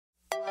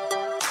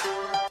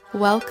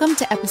Welcome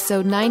to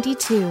episode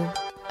 92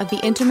 of the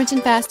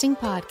Intermittent Fasting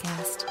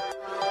Podcast.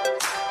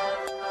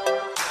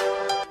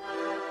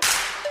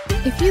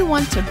 If you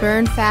want to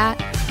burn fat,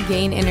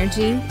 gain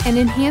energy, and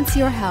enhance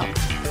your health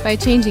by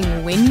changing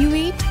when you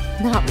eat,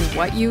 not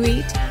what you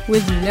eat,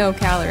 with no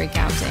calorie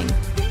counting,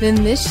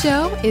 then this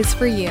show is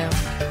for you.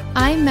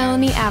 I'm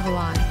Melanie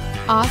Avalon,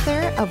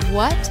 author of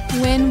What,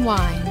 When,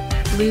 Wine,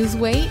 Lose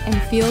Weight and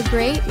Feel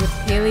Great with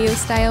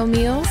Paleo-Style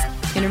Meals,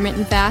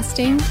 Intermittent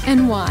Fasting,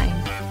 and Wine.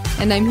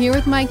 And I'm here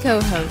with my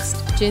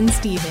co-host, Jen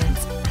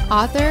Stevens,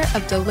 author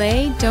of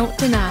Delay, Don't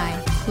Deny,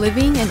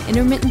 Living an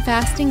Intermittent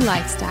Fasting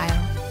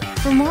Lifestyle.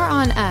 For more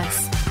on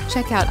us,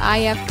 check out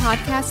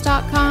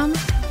ifpodcast.com,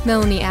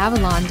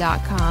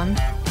 melanieavalon.com,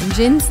 and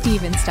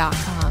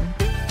jenstevens.com.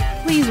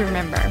 Please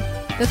remember,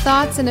 the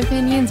thoughts and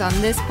opinions on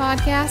this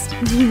podcast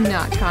do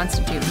not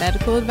constitute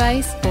medical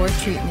advice or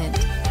treatment.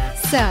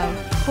 So,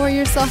 pour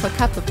yourself a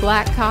cup of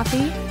black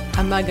coffee,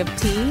 a mug of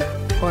tea,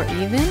 or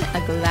even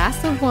a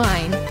glass of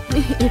wine,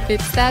 if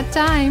it's that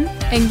time,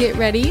 and get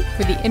ready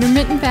for the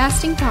Intermittent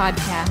Fasting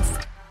Podcast.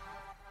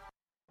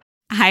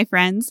 Hi,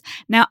 friends.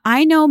 Now,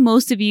 I know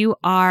most of you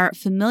are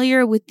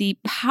familiar with the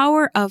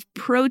power of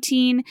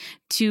protein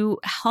to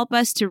help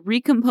us to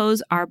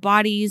recompose our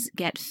bodies,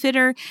 get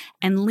fitter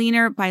and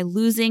leaner by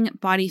losing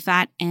body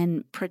fat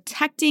and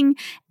protecting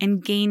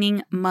and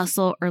gaining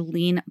muscle or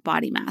lean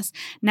body mass.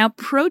 Now,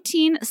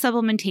 protein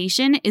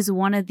supplementation is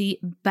one of the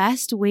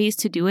best ways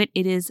to do it.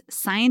 It is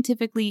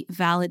scientifically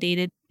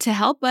validated to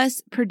help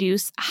us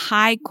produce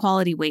high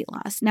quality weight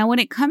loss. Now, when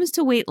it comes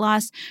to weight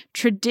loss,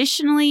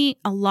 traditionally,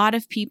 a lot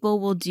of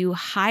people will do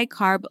high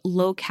carb,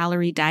 low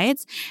calorie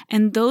diets,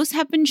 and those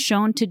have been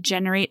shown to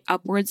generate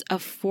upwards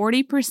of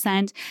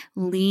 40%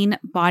 lean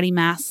body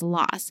mass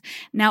loss.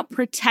 Now,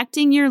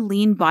 protecting your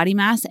lean body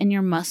mass and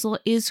your muscle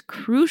is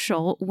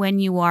crucial when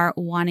you are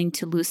wanting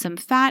to lose some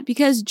fat,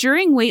 because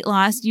during weight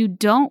loss, you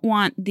don't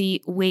want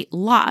the weight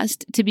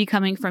lost to be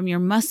coming from your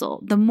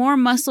muscle. The more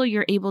muscle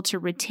you're able to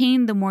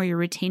retain, the more you're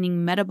retaining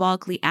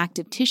metabolically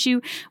active tissue,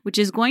 which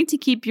is going to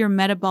keep your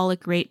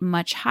metabolic rate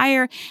much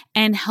higher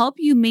and help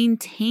you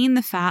maintain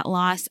the fat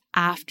loss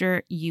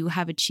after you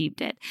have achieved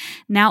it.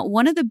 Now,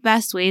 one of the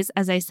best ways,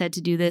 as I said,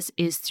 to do this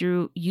is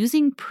through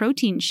using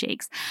protein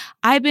shakes.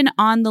 I've been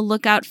on the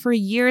lookout for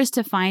years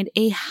to find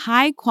a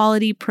high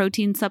quality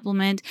protein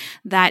supplement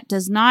that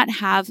does not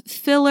have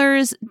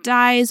fillers,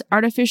 dyes,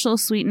 artificial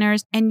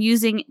sweeteners, and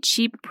using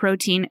cheap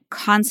protein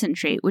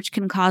concentrate, which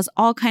can cause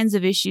all kinds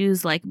of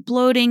issues like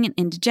bloating and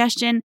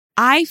indigestion.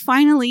 I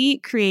finally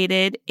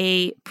created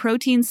a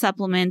protein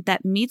supplement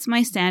that meets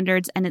my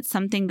standards, and it's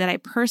something that I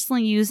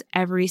personally use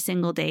every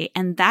single day,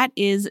 and that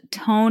is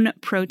Tone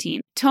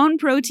Protein. Tone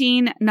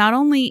Protein not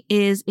only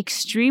is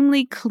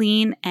extremely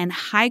clean and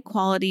high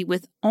quality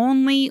with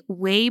only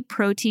whey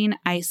protein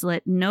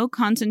isolate, no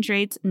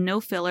concentrates, no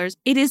fillers,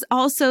 it is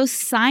also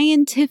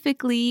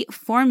scientifically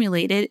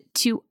formulated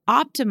to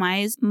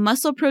optimize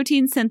muscle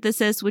protein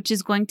synthesis, which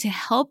is going to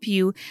help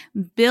you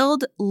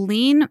build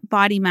lean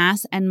body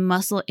mass and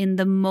muscle in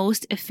the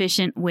most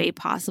efficient way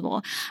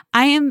possible.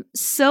 I am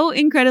so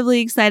incredibly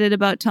excited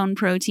about Tone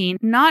Protein.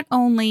 Not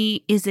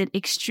only is it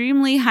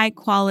extremely high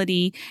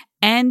quality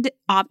and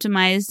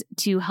optimized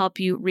to help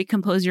you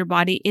recompose your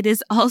body, it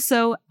is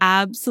also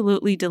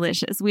absolutely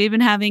delicious. We've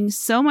been having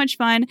so much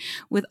fun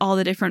with all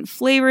the different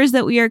flavors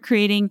that we are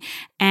creating,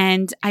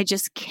 and I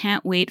just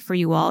can't wait for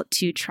you all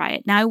to try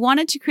it. Now, I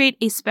wanted to create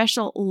a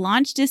special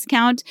launch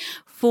discount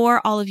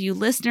for all of you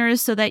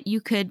listeners so that you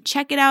could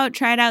check it out,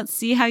 try it out,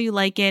 see how you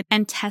like it,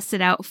 and test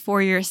it out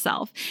for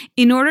yourself.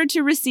 In order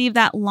to receive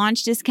that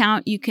launch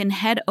discount, you can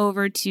head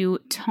over to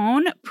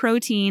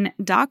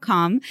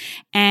toneprotein.com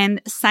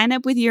and sign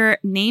up with your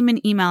name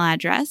and email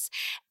address,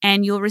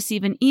 and you'll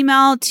receive an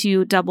email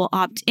to double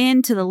opt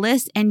in to the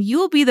list, and you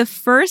will be the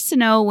first to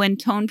know when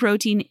Tone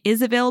Protein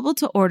is available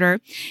to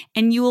order,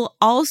 and you will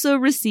also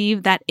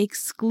receive that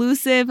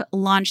exclusive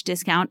launch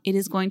discount. It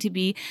is going to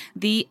be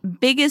the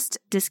biggest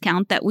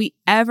discount that we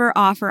ever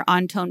offer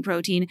on Tone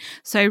Protein,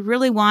 so I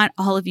really want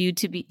all of you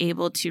to be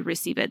able to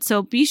receive it.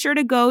 So be sure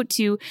to go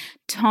to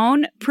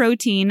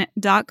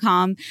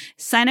toneprotein.com,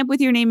 sign up with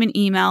your name and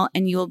email,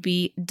 and you'll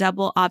be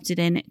double opted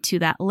in to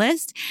that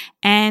list.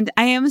 And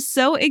I am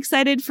so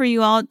excited for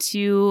you all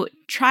to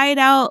try it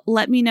out.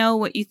 Let me know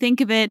what you think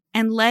of it,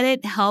 and let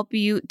it help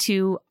you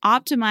to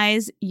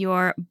optimize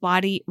your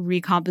body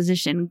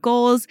recomposition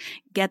goals,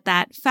 get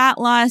that fat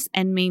loss,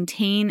 and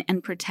maintain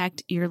and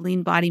protect your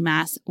lean body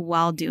mass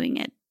while doing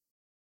it.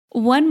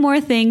 One more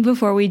thing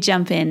before we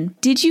jump in.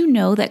 Did you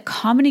know that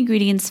common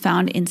ingredients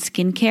found in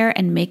skincare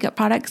and makeup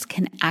products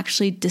can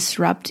actually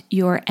disrupt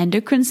your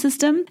endocrine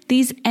system?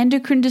 These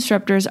endocrine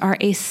disruptors are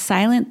a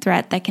silent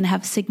threat that can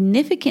have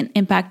significant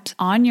impact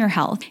on your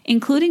health,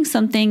 including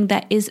something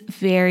that is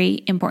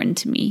very important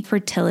to me,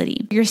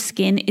 fertility. Your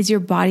skin is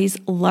your body's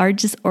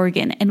largest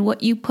organ, and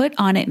what you put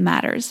on it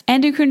matters.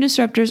 Endocrine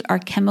disruptors are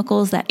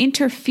chemicals that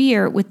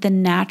interfere with the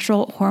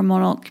natural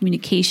hormonal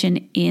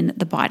communication in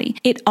the body.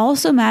 It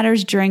also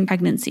matters during during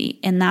pregnancy.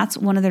 And that's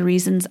one of the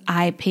reasons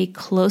I pay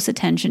close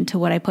attention to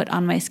what I put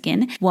on my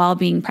skin while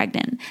being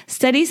pregnant.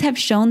 Studies have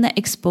shown that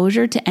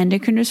exposure to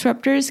endocrine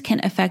disruptors can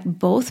affect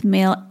both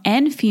male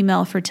and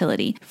female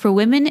fertility. For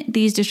women,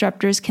 these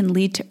disruptors can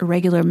lead to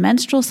irregular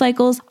menstrual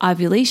cycles,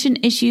 ovulation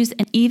issues,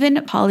 and even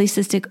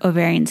polycystic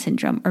ovarian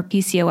syndrome, or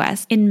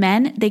PCOS. In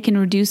men, they can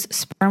reduce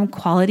sperm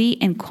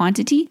quality and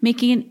quantity,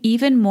 making it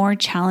even more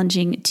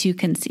challenging to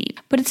conceive.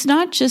 But it's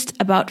not just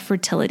about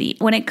fertility.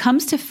 When it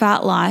comes to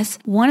fat loss,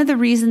 one of the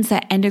reasons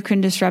that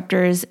endocrine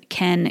disruptors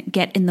can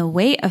get in the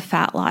way of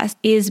fat loss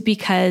is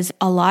because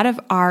a lot of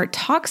our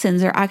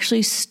toxins are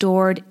actually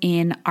stored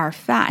in our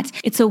fat.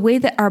 It's a way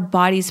that our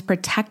bodies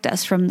protect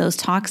us from those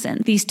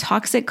toxins. These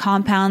toxic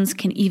compounds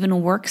can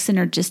even work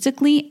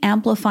synergistically,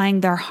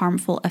 amplifying their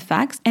harmful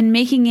effects and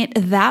making it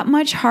that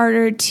much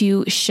harder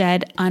to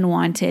shed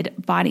unwanted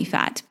body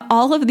fat.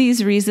 All of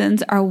these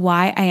reasons are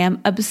why I am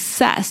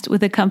obsessed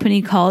with a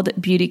company called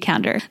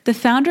Beautycounter. The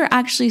founder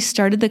actually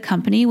started the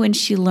company when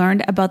she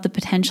learned about the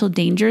potential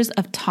dangers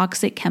of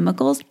toxic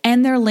chemicals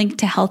and their link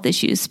to health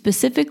issues,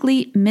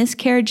 specifically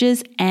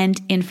miscarriages and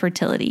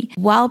infertility.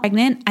 While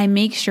pregnant, I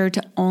make sure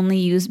to only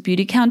use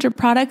Beautycounter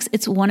products.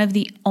 It's one of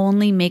the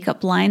only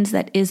makeup lines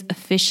that is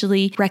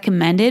officially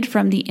recommended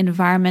from the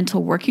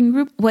Environmental Working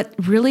Group. What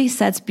really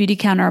sets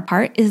Beautycounter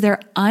apart is their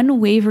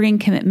unwavering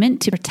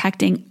commitment to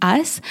protecting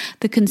us,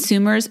 the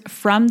consumers,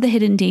 from the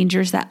hidden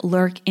dangers that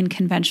lurk in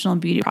conventional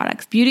beauty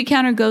products.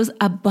 Beautycounter goes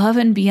above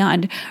and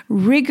beyond,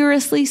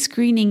 rigorously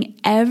screening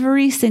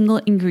every single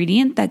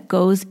ingredient that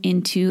goes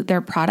into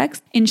their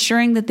products,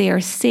 ensuring that they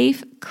are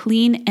safe,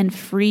 clean, and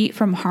free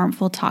from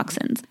harmful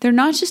toxins. They're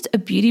not just a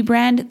beauty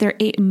brand, they're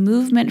a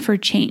movement for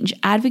change,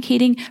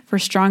 advocating for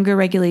stronger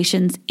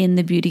regulations in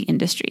the beauty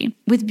industry.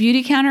 With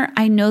Beautycounter,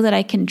 I know that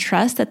I can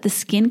trust that the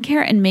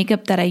skincare and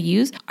makeup that I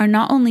use are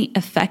not only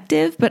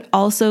effective, but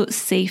also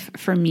safe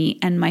for me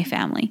and my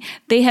family.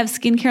 They have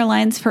skincare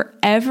lines for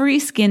every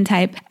skin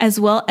type, as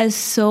well as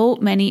so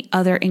many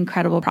other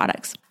incredible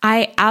products.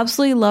 I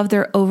absolutely love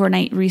their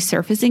overnight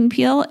resurfacing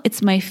peel.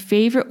 It's my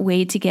favorite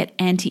way to get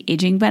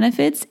anti-aging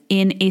benefits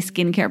in a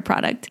skincare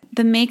product.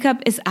 The makeup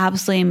is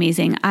absolutely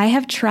amazing. I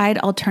have tried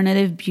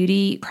alternative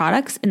beauty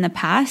products in the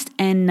past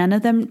and none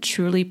of them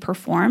truly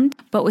performed.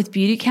 But with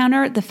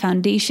Beautycounter, the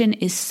foundation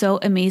is so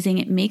amazing.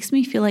 It makes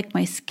me feel like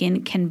my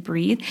skin can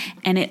breathe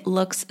and it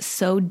looks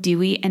so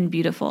dewy and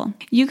beautiful.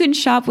 You can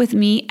shop with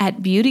me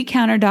at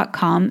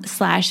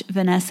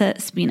beautycounter.com/Vanessa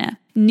Spina.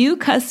 New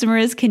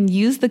customers can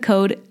use the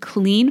code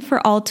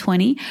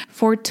CLEANFORALL20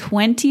 for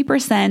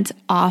 20%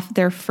 off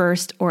their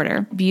first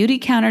order.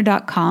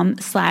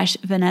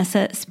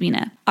 Beautycounter.com/Vanessa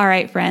Spina. All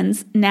right,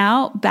 friends,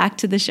 now back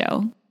to the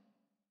show.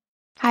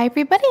 Hi,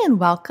 everybody, and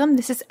welcome.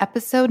 This is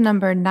episode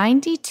number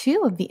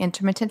 92 of the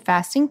Intermittent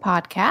Fasting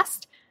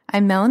Podcast.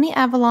 I'm Melanie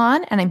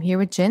Avalon, and I'm here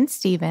with Jen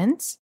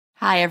Stevens.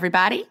 Hi,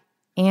 everybody.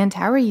 And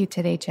how are you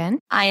today, Jen?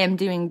 I am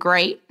doing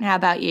great. How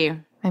about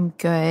you? I'm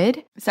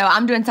good. So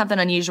I'm doing something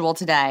unusual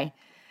today.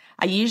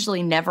 I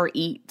usually never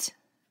eat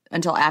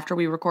until after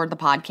we record the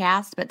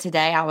podcast, but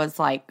today I was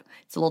like,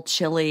 it's a little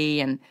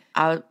chilly and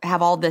I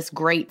have all this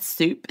great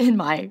soup in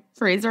my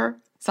freezer.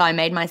 So I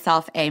made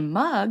myself a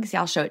mug. See,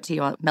 I'll show it to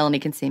you. Melanie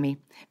can see me.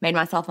 Made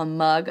myself a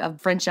mug of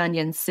French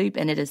onion soup,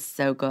 and it is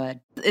so good.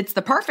 It's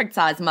the perfect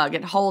size mug.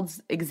 It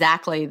holds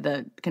exactly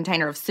the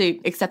container of soup,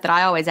 except that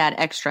I always add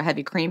extra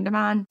heavy cream to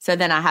mine. So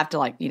then I have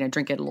to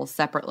drink it a little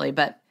separately.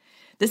 But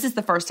this is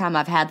the first time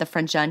I've had the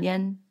French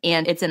onion,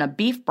 and it's in a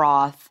beef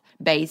broth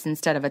base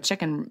instead of a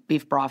chicken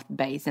beef broth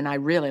base, and I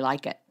really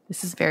like it.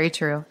 This is very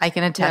true. I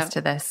can attest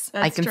to this.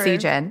 I can true. see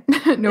Jen.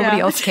 Nobody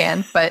else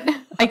can, but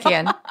I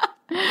can.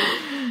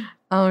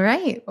 All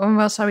right.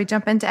 Well, shall we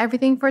jump into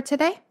everything for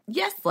today?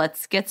 Yes,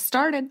 let's get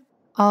started.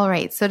 All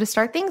right. So to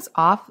start things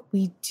off,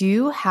 we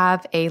do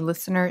have a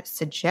listener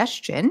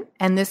suggestion,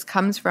 and this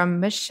comes from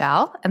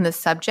Michelle, and the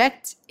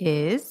subject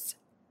is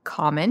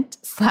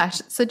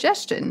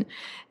comment/suggestion.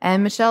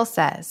 And Michelle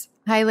says,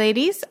 "Hi,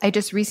 ladies. I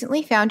just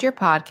recently found your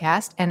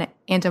podcast and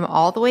am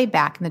all the way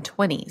back in the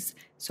 20s,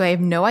 so I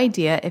have no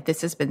idea if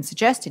this has been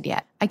suggested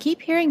yet. I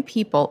keep hearing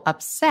people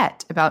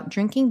upset about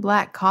drinking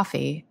black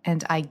coffee,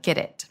 and I get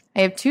it.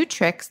 I have 2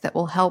 tricks that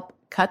will help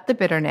cut the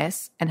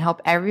bitterness and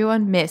help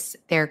everyone miss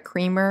their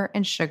creamer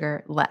and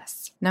sugar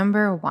less.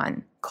 Number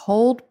 1,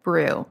 cold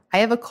brew. I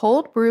have a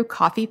cold brew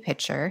coffee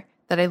pitcher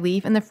that I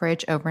leave in the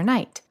fridge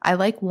overnight. I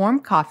like warm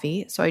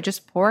coffee, so I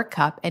just pour a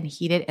cup and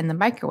heat it in the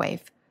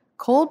microwave.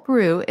 Cold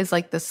brew is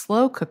like the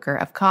slow cooker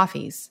of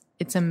coffees.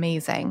 It's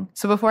amazing."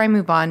 So before I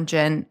move on,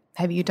 Jen,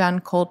 have you done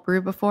cold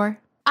brew before?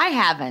 I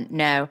haven't,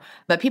 no,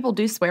 but people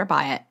do swear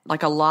by it.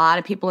 Like a lot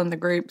of people in the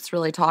groups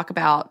really talk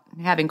about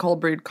having cold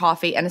brewed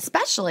coffee, and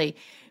especially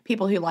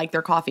people who like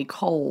their coffee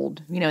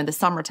cold. In the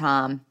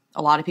summertime,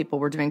 a lot of people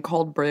were doing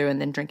cold brew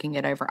and then drinking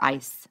it over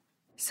ice.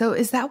 So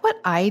is that what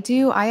I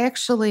do? I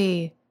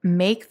actually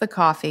make the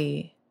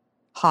coffee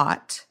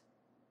hot.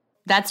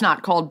 That's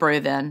not cold brew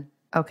then.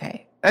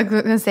 Okay. I was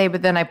going to say,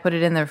 but then I put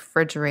it in the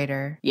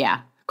refrigerator. Yeah.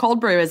 Cold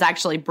brew is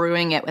actually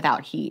brewing it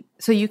without heat.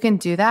 So you can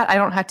do that? I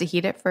don't have to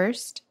heat it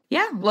first?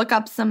 Yeah, look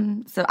up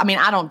some. So, I mean,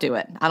 I don't do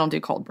it. I don't do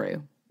cold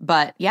brew.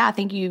 But yeah, I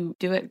think you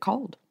do it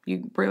cold. You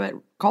brew it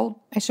cold.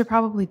 I should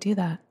probably do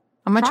that.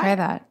 I'm going to try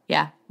that.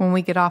 Yeah. When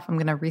we get off, I'm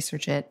going to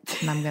research it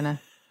and I'm going to.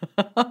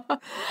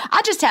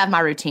 I just have my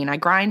routine. I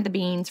grind the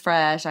beans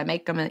fresh. I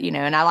make them,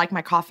 and I like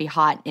my coffee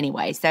hot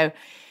anyway. So,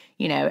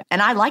 and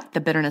I like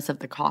the bitterness of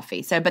the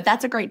coffee. So, but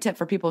that's a great tip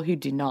for people who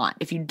do not.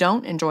 If you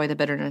don't enjoy the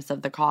bitterness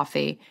of the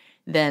coffee,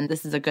 then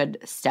this is a good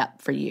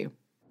step for you.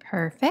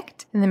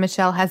 Perfect. And then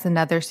Michelle has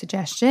another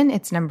suggestion.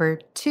 It's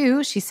number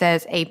 2. She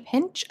says, a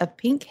pinch of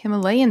pink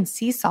Himalayan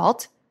sea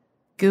salt.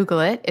 Google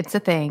it. It's a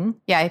thing.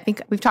 Yeah, I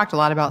think we've talked a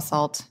lot about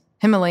salt.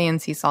 Himalayan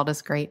sea salt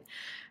is great.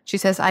 She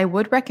says, I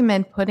would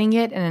recommend putting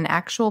it in an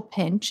actual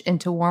pinch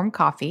into warm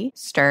coffee,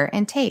 stir,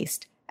 and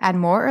taste. Add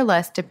more or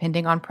less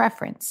depending on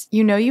preference.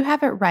 You know you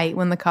have it right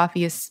when the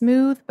coffee is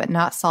smooth but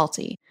not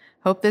salty.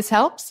 Hope this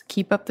helps.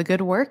 Keep up the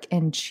good work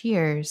and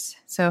cheers.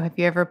 So have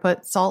you ever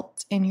put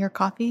salt in your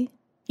coffee?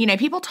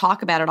 People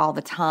talk about it all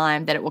the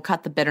time, that it will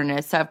cut the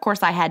bitterness. So, of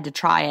course, I had to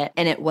try it,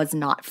 and it was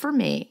not for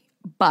me.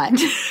 But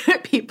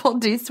people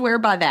do swear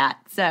by that.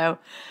 So,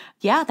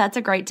 yeah, that's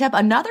a great tip.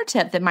 Another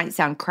tip that might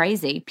sound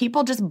crazy,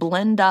 people just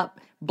blend up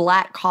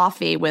black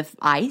coffee with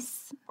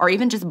ice, or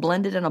even just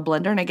blend it in a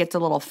blender and it gets a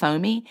little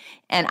foamy.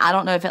 And I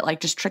don't know if it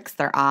just tricks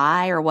their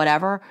eye or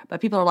whatever,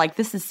 but people are like,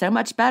 this is so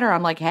much better.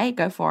 I'm like, hey,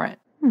 go for it.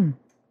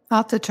 I'll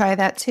have to try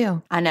that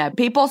too. I know.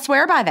 People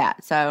swear by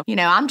that. So,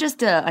 I'm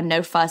just a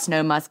no fuss,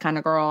 no muss kind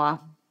of girl. I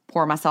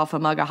pour myself a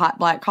mug of hot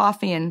black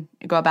coffee and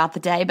go about the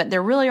day. But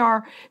there really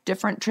are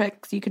different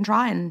tricks you can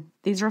try, and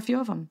these are a few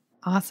of them.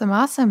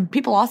 Awesome.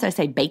 People also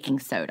say baking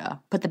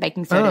soda. Put the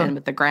baking soda in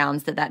with the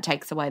grounds, that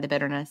takes away the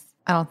bitterness.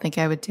 I don't think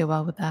I would do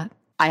well with that.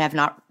 I have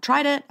not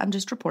tried it. I'm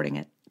just reporting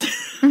it.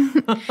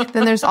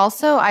 Then there's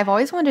also, I've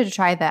always wanted to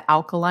try the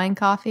alkaline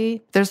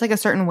coffee. There's a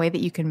certain way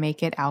that you can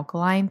make it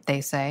alkaline,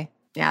 they say.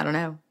 Yeah, I don't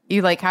know.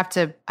 You have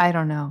to, I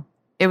don't know.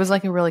 It was a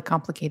really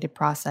complicated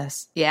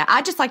process. Yeah,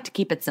 I just like to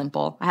keep it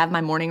simple. I have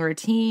my morning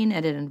routine,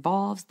 and it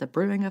involves the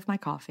brewing of my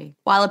coffee.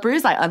 While it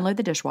brews, I unload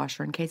the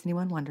dishwasher, in case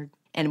anyone wondered.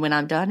 And when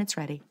I'm done, it's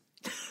ready.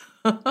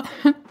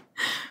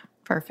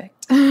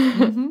 Perfect.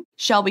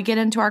 Shall we get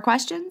into our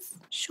questions?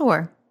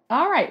 Sure.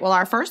 All right. Well,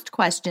 our first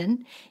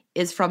question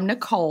is from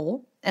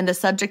Nicole, and the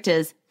subject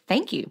is,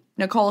 thank you.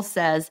 Nicole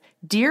says,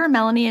 Dear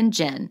Melanie and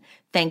Jen,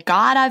 thank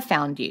God I've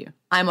found you.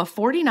 I'm a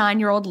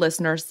 49-year-old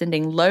listener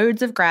sending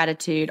loads of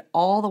gratitude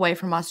all the way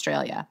from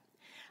Australia.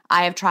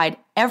 I have tried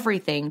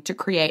everything to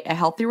create a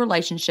healthy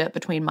relationship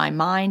between my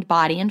mind,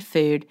 body, and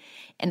food,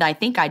 and I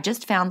think I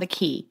just found the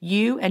key,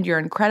 you and your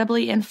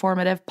incredibly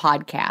informative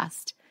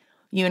podcast.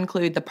 You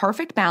include the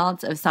perfect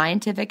balance of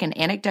scientific and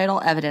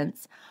anecdotal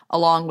evidence,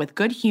 along with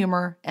good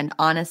humor and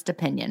honest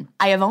opinion.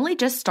 I have only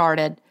just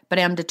started, but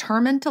I am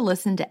determined to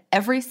listen to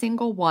every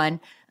single one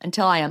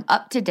until I am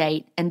up to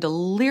date and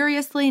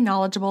deliriously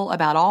knowledgeable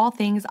about all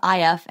things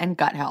IF and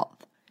gut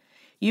health.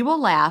 You will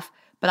laugh,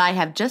 but I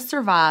have just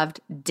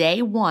survived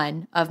day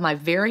 1 of my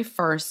very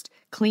first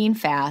clean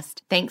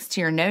fast thanks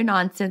to your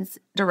no-nonsense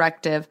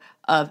directive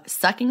of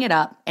sucking it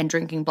up and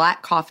drinking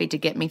black coffee to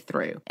get me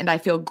through. And I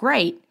feel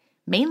great,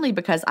 mainly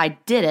because I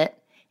did it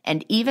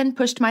and even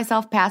pushed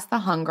myself past the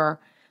hunger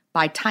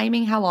by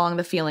timing how long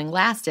the feeling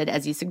lasted,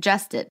 as you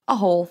suggested, a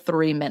whole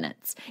 3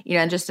 minutes.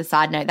 And just a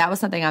side note, that was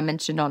something I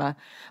mentioned on an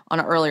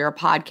earlier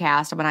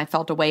podcast. When I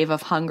felt a wave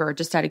of hunger,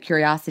 just out of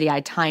curiosity,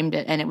 I timed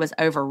it, and it was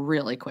over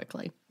really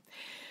quickly.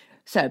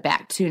 So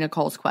back to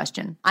Nicole's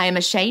question. I am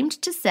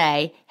ashamed to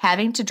say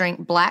having to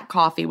drink black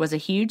coffee was a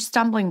huge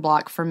stumbling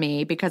block for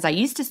me because I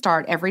used to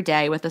start every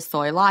day with a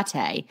soy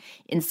latte.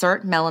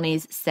 Insert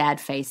Melanie's sad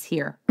face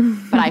here.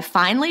 But I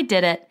finally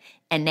did it,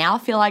 and now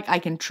feel like I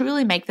can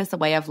truly make this a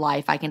way of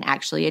life I can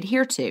actually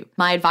adhere to.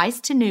 My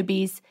advice to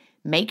newbies,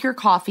 make your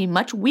coffee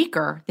much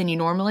weaker than you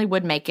normally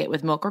would make it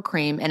with milk or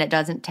cream, and it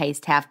doesn't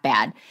taste half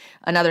bad.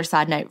 Another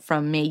side note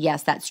from me,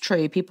 yes, that's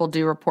true. People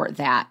do report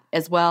that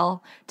as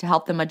well. To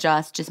help them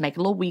adjust, just make it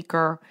a little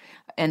weaker,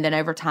 and then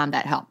over time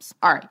that helps.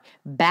 All right,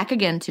 back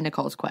again to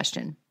Nicole's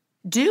question.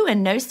 Due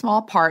in no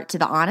small part to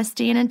the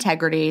honesty and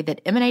integrity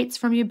that emanates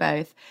from you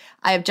both,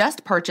 I have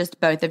just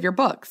purchased both of your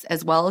books,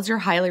 as well as your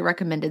highly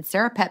recommended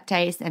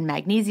serapeptase and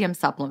magnesium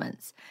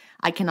supplements.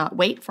 I cannot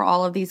wait for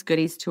all of these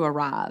goodies to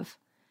arrive.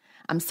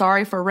 I'm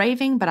sorry for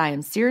raving, but I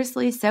am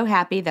seriously so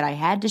happy that I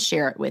had to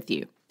share it with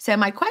you. So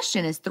my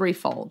question is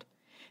threefold.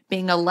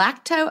 Being a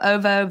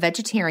lacto-ovo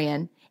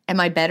vegetarian, am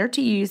I better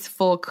to use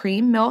full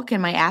cream milk in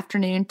my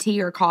afternoon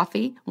tea or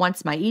coffee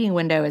once my eating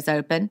window is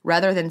open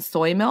rather than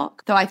soy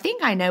milk? Though I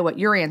think I know what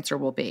your answer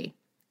will be.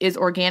 Is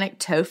organic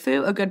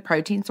tofu a good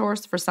protein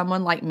source for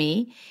someone like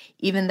me,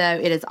 even though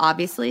it is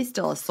obviously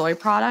still a soy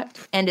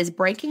product? And is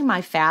breaking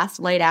my fast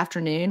late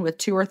afternoon with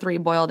 2 or 3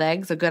 boiled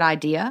eggs a good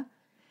idea?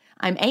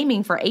 I'm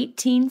aiming for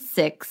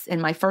 18.6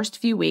 in my first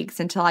few weeks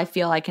until I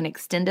feel I can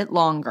extend it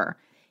longer.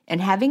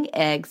 And having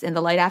eggs in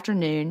the late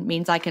afternoon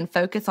means I can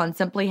focus on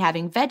simply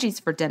having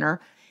veggies for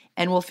dinner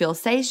and will feel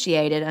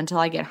satiated until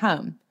I get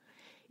home.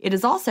 It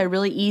is also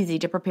really easy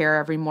to prepare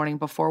every morning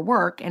before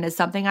work and is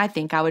something I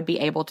think I would be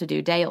able to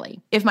do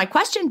daily. If my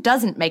question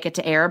doesn't make it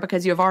to air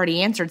because you have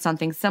already answered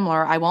something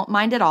similar, I won't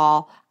mind at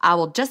all. I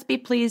will just be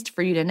pleased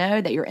for you to know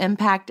that your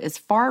impact is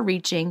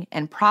far-reaching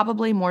and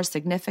probably more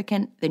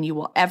significant than you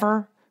will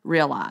ever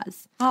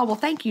realize. Oh, well,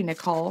 thank you,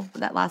 Nicole.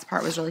 That last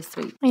part was really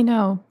sweet. I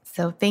know.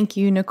 So thank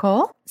you,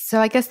 Nicole. So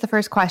I guess the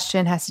first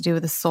question has to do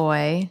with the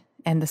soy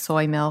and the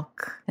soy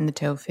milk and the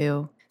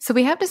tofu. So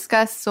we have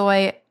discussed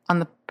soy on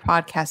the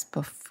podcast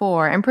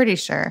before, I'm pretty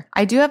sure.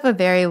 I do have a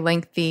very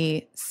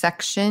lengthy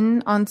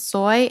section on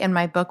soy in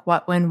my book,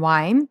 What, When,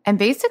 Why. And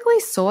basically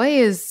soy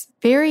is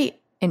very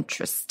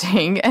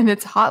interesting and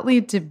it's hotly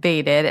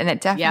debated, and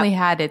it definitely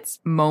had its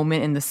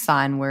moment in the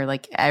sun where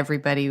like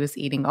everybody was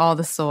eating all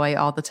the soy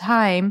all the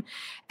time.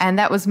 And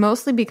that was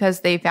mostly because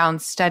they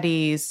found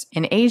studies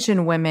in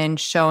Asian women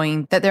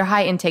showing that their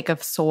high intake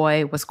of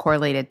soy was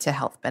correlated to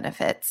health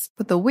benefits.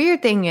 But the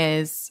weird thing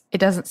is it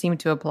doesn't seem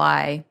to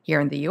apply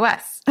here in the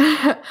US.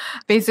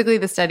 Basically,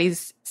 the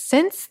studies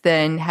since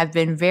then have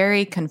been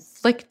very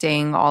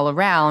conflicting all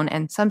around,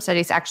 and some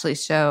studies actually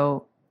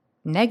show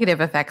negative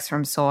effects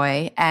from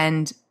soy.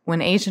 And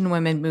when Asian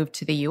women move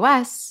to the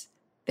US,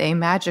 they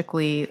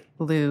magically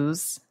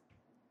lose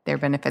their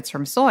benefits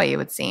from soy, it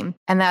would seem.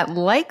 And that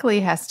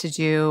likely has to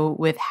do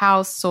with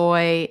how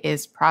soy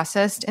is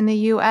processed in the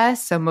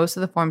US. So most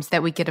of the forms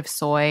that we get of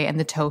soy and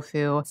the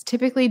tofu, it's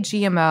typically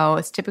GMO,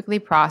 it's typically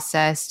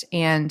processed.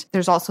 And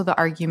there's also the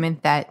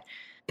argument that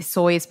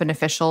soy is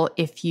beneficial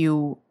if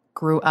you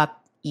grew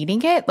up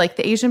eating it, like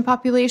the Asian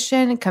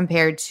population,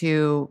 compared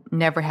to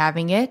never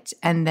having it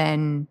and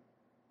then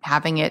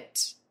having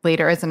it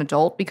later as an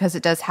adult, because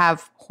it does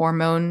have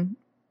hormone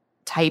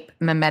type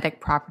mimetic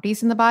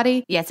properties in the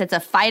body. Yes, it's a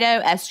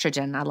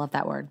phytoestrogen. I love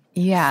that word.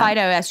 Yeah.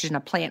 Phytoestrogen, a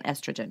plant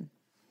estrogen.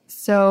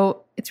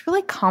 So it's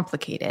really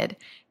complicated.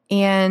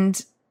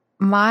 And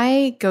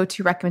my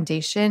go-to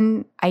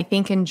recommendation, I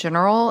think in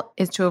general,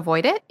 is to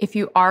avoid it. If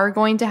you are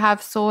going to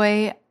have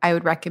soy, I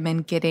would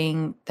recommend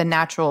getting the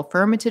natural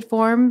fermented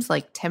forms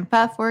like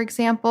tempeh, for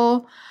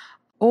example.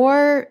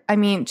 Or, I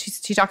mean,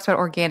 she talks about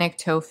organic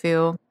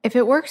tofu. If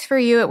it works for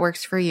you, it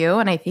works for you.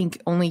 And I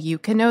think only you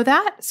can know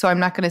that. So I'm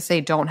not going to say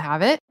don't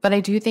have it. But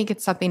I do think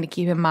it's something to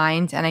keep in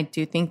mind. And I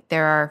do think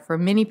there are, for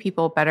many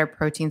people, better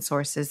protein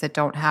sources that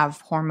don't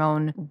have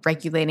hormone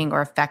regulating or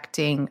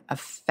affecting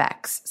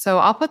effects. So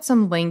I'll put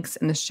some links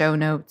in the show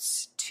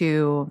notes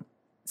to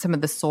some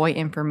of the soy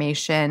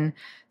information.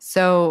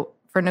 So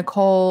for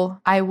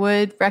Nicole, I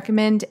would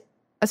recommend,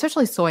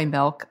 especially soy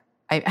milk.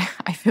 I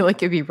feel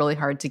like it'd be really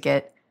hard to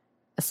get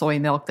a soy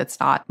milk that's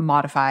not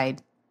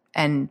modified.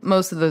 And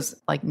most of those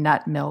like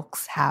nut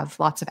milks have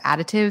lots of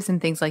additives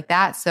and things like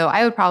that. So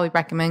I would probably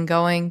recommend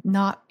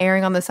not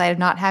erring on the side of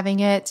not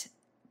having it,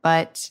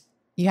 but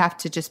you have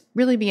to just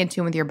really be in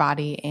tune with your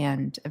body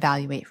and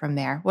evaluate from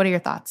there. What are your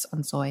thoughts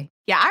on soy?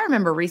 Yeah, I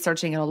remember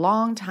researching it a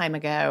long time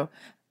ago.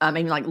 I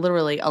mean, like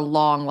literally a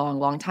long, long,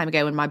 long time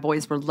ago when my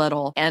boys were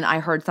little. And I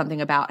heard something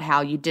about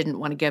how you didn't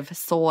want to give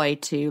soy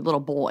to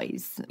little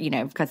boys,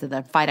 because of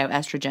the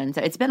phytoestrogen.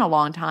 So it's been a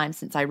long time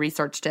since I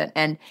researched it.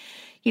 And,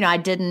 I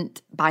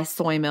didn't buy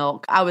soy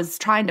milk. I was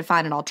trying to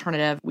find an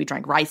alternative. We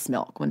drank rice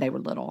milk when they were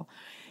little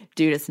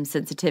due to some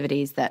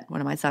sensitivities that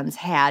one of my sons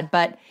had.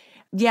 But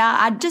yeah,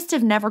 I just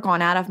have never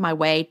gone out of my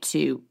way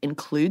to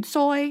include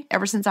soy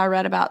ever since I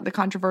read about the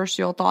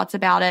controversial thoughts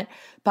about it.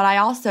 But I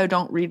also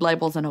don't read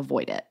labels and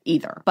avoid it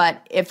either.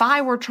 But if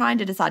I were trying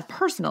to decide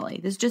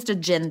personally, this is just a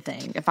Jen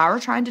thing. If I were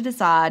trying to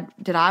decide,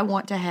 did I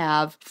want to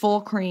have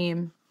full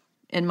cream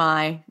in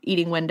my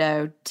eating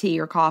window, tea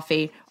or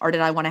coffee, or did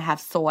I want to have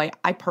soy?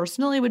 I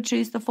personally would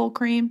choose the full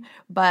cream.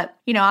 But,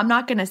 I'm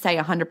not going to say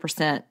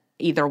 100%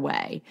 either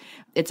way.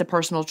 It's a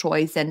personal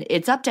choice, and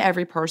it's up to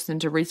every person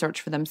to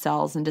research for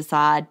themselves and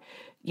decide,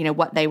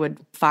 what they would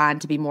find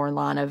to be more in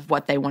line of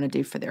what they want to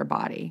do for their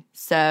body.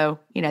 So,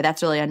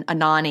 that's really a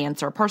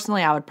non-answer.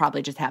 Personally, I would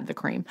probably just have the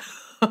cream,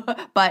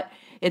 but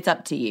it's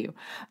up to you.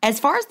 As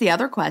far as the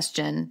other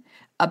question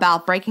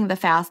about breaking the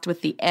fast with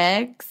the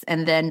eggs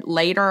and then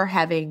later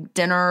having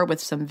dinner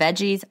with some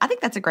veggies, I think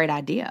that's a great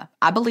idea.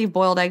 I believe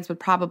boiled eggs would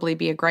probably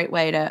be a great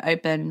way to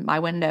open my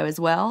window as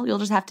well. You'll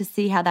just have to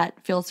see how that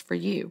feels for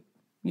you.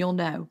 You'll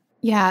know.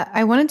 Yeah,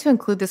 I wanted to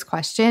include this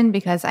question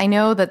because I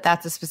know that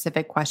that's a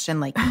specific question,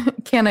 like,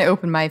 can I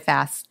open my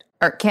fast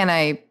or can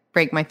I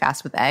break my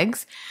fast with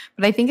eggs?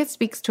 But I think it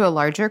speaks to a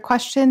larger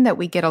question that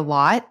we get a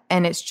lot.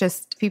 And it's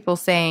just people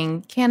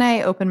saying, can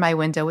I open my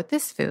window with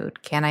this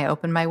food? Can I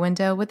open my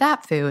window with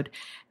that food?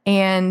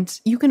 And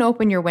you can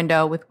open your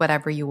window with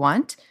whatever you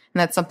want.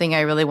 And that's something I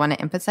really want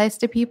to emphasize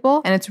to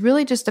people. And it's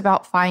really just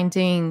about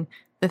finding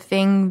the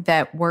thing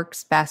that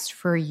works best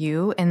for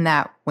you in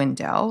that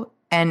window.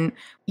 And,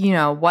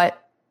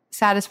 what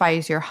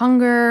satisfies your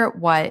hunger,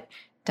 what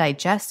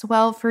digests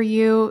well for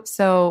you.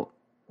 So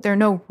there are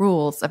no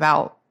rules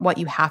about what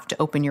you have to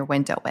open your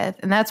window with.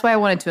 And that's why I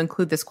wanted to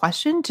include this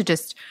question, to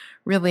just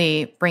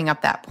really bring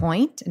up that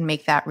point and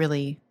make that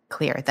really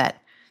clear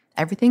that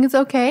everything is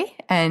okay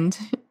and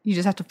You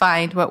just have to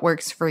find what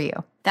works for you.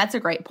 That's a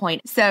great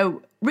point.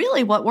 So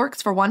really what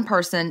works for one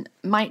person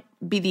might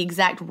be the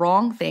exact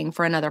wrong thing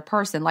for another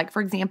person. Like,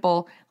 for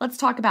example, let's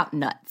talk about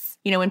nuts.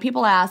 When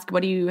people ask,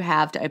 what do you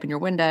have to open your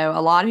window?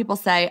 A lot of people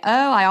say,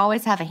 oh, I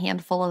always have a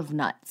handful of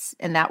nuts,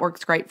 and that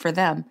works great for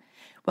them.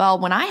 Well,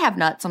 when I have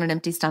nuts on an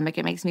empty stomach,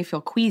 it makes me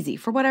feel queasy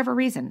for whatever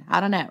reason. I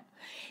don't know.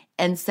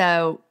 And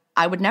so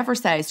I would never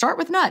say start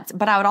with nuts,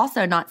 but I would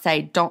also not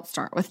say don't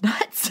start with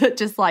nuts,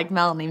 just like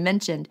Melanie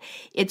mentioned.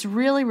 It's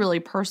really, really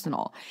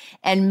personal.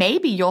 And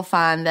maybe you'll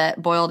find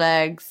that boiled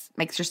eggs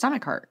makes your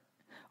stomach hurt.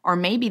 Or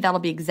maybe that'll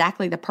be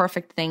exactly the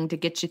perfect thing to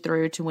get you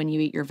through to when you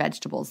eat your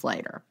vegetables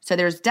later. So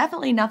there's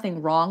definitely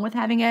nothing wrong with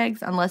having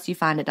eggs unless you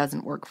find it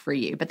doesn't work for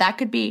you. But that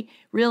could be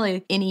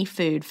really any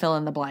food, fill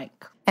in the blank.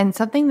 And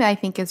something that I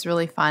think is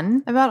really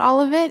fun about all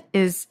of it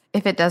is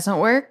if it doesn't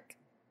work,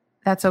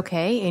 that's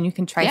okay. And you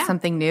can try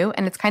something new.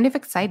 And it's kind of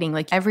exciting.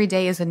 Like every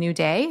day is a new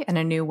day and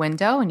a new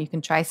window, and you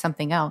can try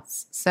something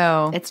else.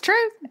 So it's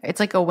true. It's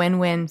like a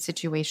win-win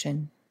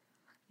situation.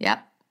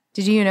 Yep.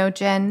 Did you know,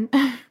 Jen,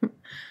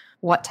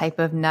 what type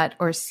of nut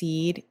or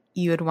seed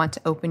you would want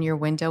to open your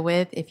window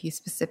with if you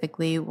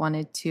specifically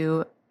wanted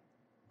to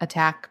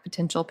attack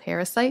potential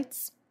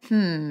parasites?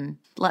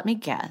 Let me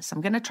guess.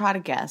 I'm going to try to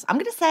guess. I'm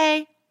going to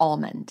say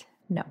almond.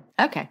 No.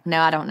 Okay. No,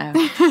 I don't know.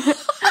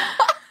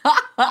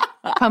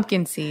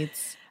 Pumpkin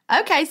seeds.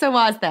 Okay, so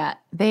why is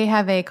that? They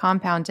have a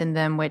compound in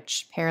them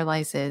which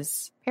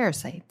paralyzes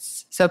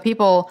parasites. So a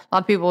lot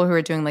of people who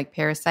are doing like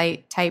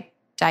parasite type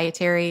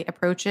dietary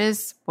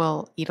approaches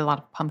will eat a lot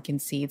of pumpkin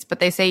seeds, but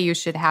they say you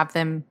should have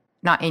them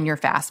not in your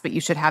fast, but you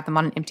should have them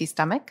on an empty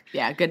stomach.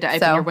 Yeah, good to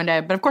open your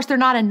window. But of course, they're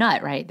not a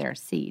nut, right? They're a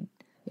seed.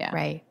 Yeah.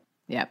 Right.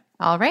 Yep.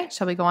 All right.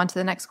 Shall we go on to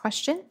the next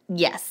question?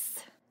 Yes.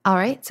 All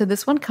right. So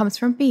this one comes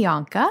from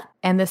Bianca,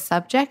 and the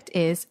subject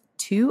is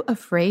too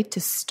afraid to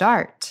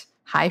start.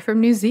 Hi from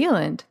New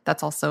Zealand.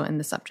 That's also in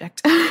the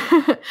subject.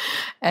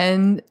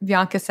 And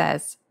Bianca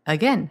says,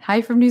 again,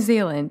 hi from New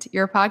Zealand.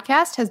 Your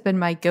podcast has been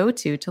my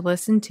go-to to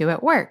listen to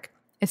at work.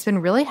 It's been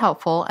really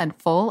helpful and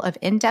full of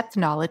in-depth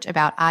knowledge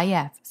about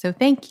IF, so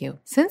thank you.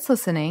 Since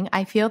listening,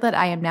 I feel that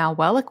I am now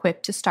well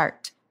equipped to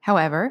start.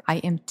 However, I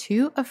am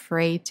too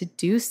afraid to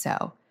do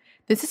so.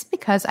 This is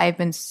because I have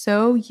been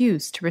so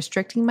used to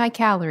restricting my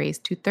calories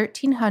to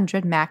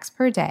 1,300 max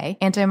per day,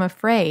 and I'm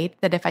afraid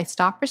that if I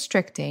stop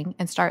restricting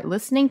and start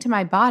listening to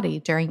my body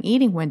during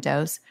eating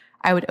windows,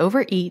 I would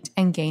overeat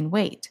and gain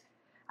weight.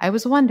 I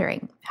was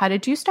wondering, how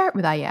did you start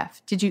with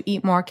IF? Did you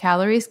eat more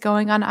calories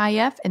going on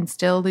IF and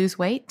still lose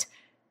weight?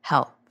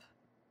 Help.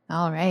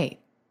 All right.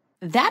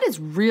 That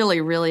is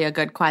really, really a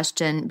good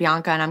question,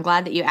 Bianca, and I'm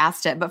glad that you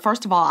asked it. But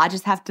first of all, I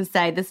just have to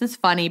say this is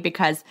funny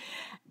because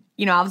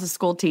I was a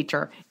school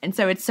teacher, and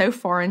so it's so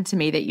foreign to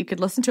me that you could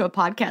listen to a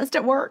podcast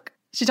at work.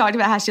 She talked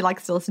about how she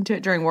likes to listen to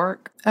it during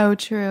work. Oh,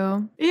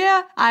 true.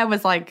 Yeah. I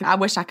was like, I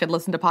wish I could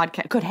listen to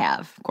podcasts. Could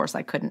have. Of course,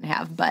 I couldn't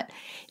have. But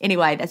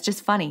anyway, that's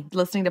just funny,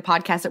 listening to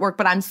podcasts at work.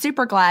 But I'm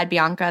super glad,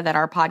 Bianca, that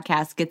our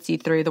podcast gets you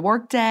through the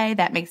workday.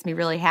 That makes me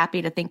really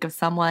happy to think of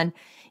someone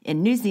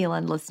in New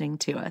Zealand listening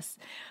to us.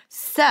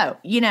 So,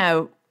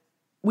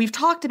 we've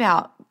talked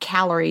about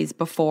calories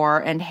before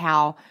and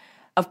how,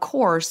 of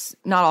course,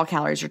 not all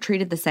calories are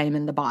treated the same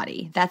in the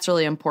body. That's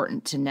really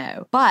important to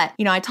know. But,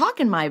 I talk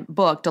in my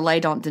book, Delay,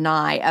 Don't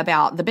Deny,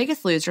 about the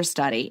Biggest Loser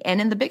study. And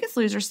in the Biggest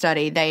Loser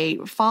study, they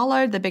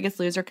followed the Biggest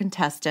Loser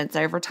contestants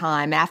over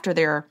time after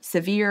their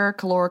severe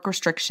caloric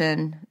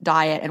restriction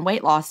diet and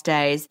weight loss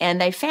days. And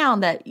they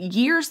found that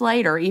years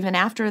later, even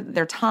after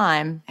their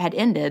time had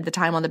ended, the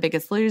time on the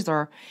Biggest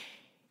Loser,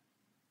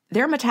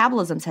 their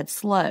metabolisms had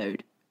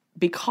slowed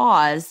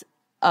because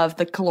of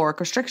the caloric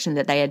restriction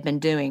that they had been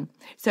doing.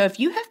 So if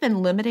you have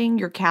been limiting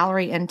your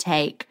calorie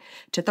intake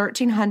to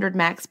 1,300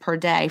 max per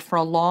day for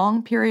a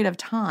long period of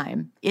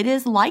time, it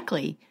is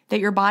likely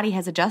that your body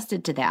has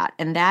adjusted to that.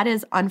 And that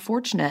is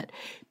unfortunate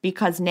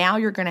because now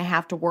you're going to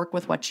have to work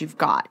with what you've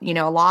got.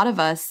 A lot of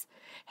us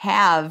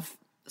have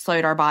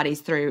slowed our bodies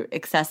through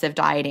excessive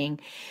dieting.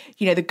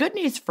 The good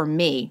news for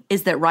me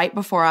is that right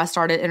before I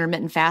started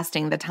intermittent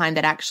fasting, the time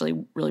that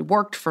actually really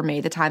worked for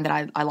me, the time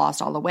that I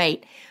lost all the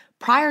weight,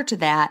 prior to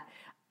that,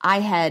 I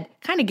had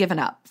kind of given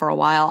up for a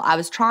while. I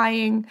was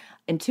trying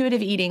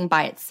intuitive eating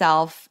by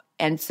itself,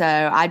 and so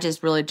I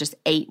just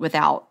ate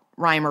without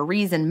rhyme or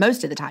reason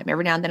most of the time.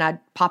 Every now and then I'd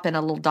pop in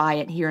a little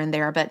diet here and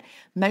there, but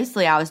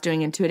mostly I was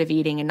doing intuitive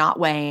eating and not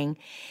weighing.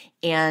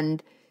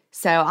 And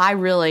so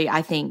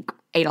I think,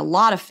 ate a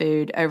lot of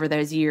food over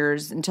those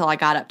years until I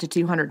got up to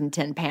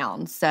 210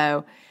 pounds.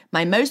 So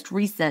my most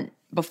recent,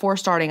 before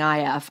starting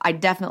IF, I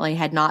definitely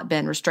had not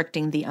been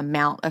restricting the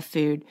amount of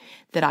food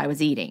that I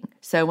was eating.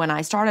 So when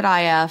I started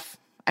IF,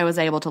 I was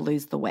able to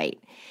lose the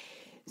weight.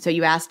 So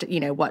you asked,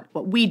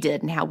 what we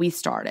did and how we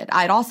started.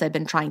 I had also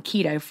been trying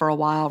keto for a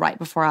while right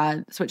before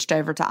I switched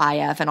over to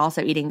IF and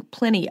also eating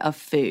plenty of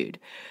food.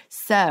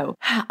 So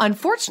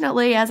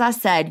unfortunately, as I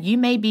said, you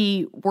may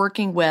be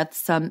working with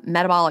some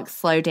metabolic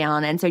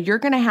slowdown. And so you're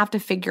going to have to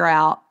figure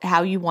out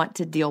how you want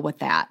to deal with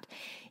that.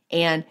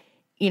 And,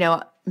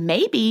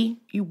 maybe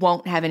you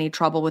won't have any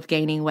trouble with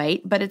gaining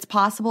weight, but it's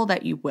possible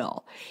that you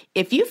will.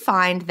 If you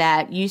find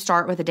that you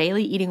start with a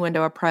daily eating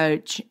window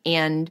approach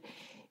and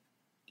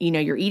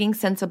you're eating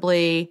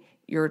sensibly,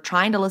 you're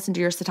trying to listen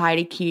to your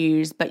satiety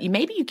cues, but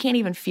maybe you can't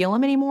even feel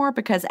them anymore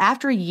because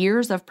after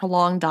years of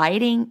prolonged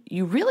dieting,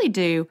 you really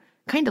do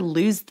kind of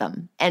lose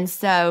them. And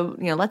so,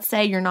 let's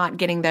say you're not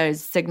getting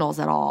those signals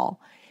at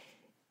all.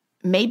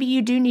 Maybe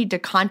you do need to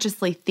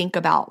consciously think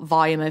about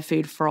volume of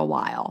food for a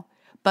while.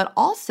 But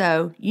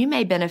also, you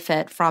may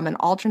benefit from an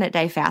alternate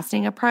day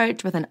fasting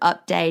approach with an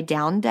up day,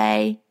 down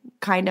day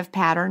kind of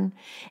pattern.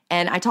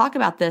 And I talk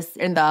about this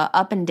in the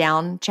up and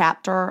down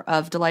chapter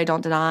of Delay,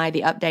 Don't Deny,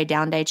 the up day,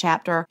 down day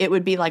chapter. It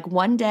would be like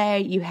one day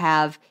you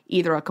have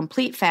either a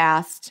complete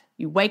fast,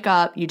 you wake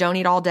up, you don't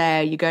eat all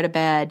day, you go to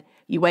bed,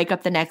 you wake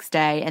up the next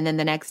day, and then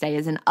the next day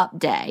is an up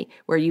day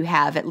where you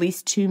have at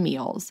least 2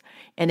 meals,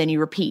 and then you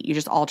repeat, you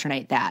just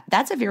alternate that.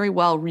 That's a very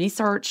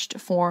well-researched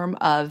form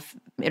of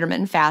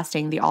intermittent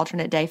fasting, the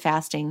alternate day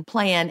fasting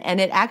plan,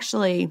 and it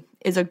actually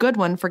is a good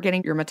one for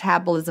getting your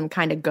metabolism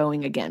kind of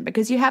going again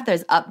because you have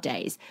those up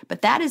days.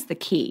 But that is the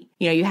key.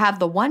 You have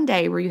the one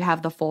day where you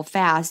have the full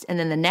fast, and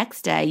then the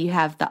next day you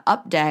have the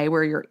up day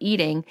where you're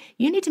eating.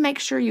 You need to make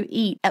sure you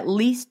eat at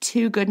least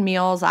 2 good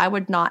meals. I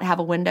would not have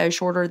a window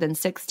shorter than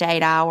 6 to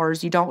 8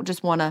 hours. You don't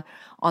just want to,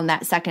 on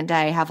that second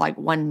day, have like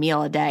 1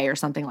 meal a day or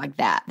something like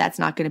that. That's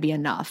not going to be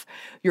enough.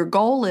 Your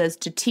goal is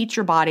to teach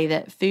your body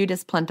that food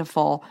is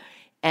plentiful,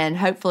 and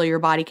hopefully your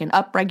body can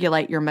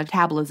upregulate your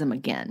metabolism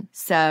again.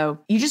 So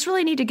you just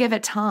really need to give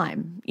it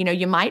time.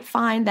 You might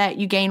find that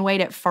you gain weight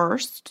at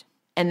first,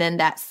 and then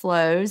that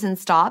slows and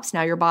stops.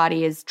 Now your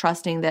body is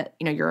trusting that,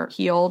 you're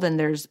healed and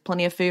there's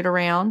plenty of food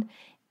around.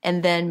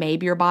 And then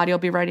maybe your body will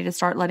be ready to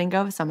start letting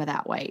go of some of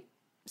that weight.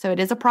 So it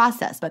is a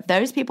process. But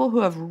those people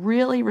who have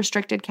really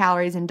restricted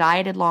calories and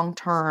dieted long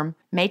term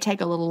may take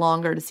a little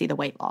longer to see the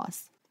weight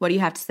loss. What do you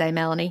have to say,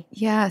 Melanie?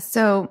 Yeah.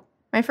 So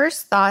my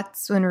first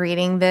thoughts when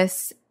reading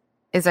this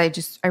is I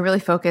really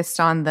focused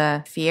on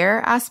the fear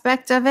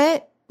aspect of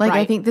it. Like,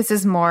 right. I think this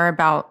is more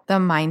about the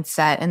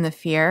mindset and the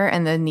fear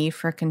and the need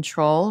for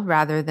control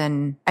rather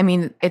than,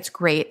 it's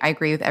great. I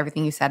agree with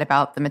everything you said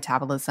about the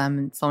metabolism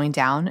and slowing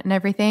down and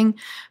everything.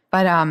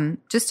 But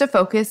just to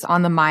focus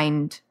on the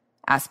mind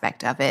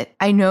aspect of it.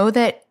 I know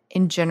that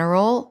in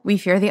general, we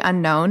fear the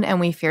unknown and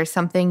we fear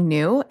something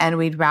new, and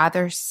we'd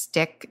rather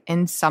stick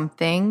in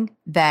something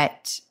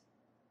that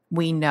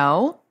we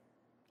know,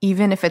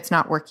 even if it's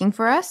not working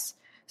for us.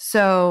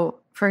 So,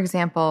 for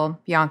example,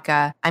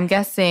 Bianca, I'm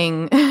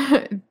guessing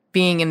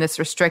being in this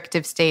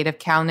restrictive state of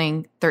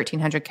counting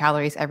 1,300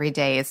 calories every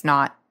day is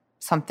not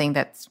something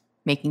that's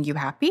making you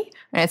happy,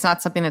 and it's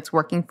not something that's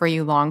working for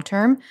you long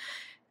term.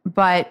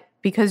 But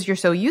because you're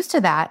so used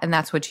to that and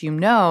that's what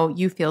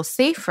you feel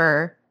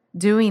safer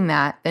doing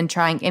that than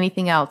trying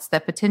anything else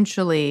that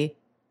potentially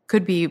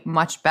could be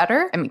much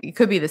better. It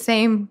could be the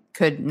same,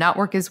 could not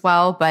work as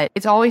well, but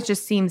it always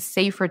just seems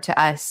safer to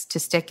us to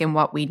stick in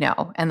what we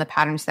know and the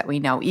patterns that we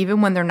know,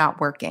 even when they're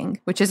not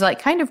working, which is like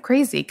kind of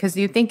crazy because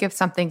you think if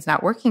something's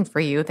not working for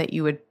you that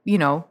you would,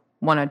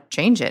 want to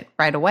change it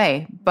right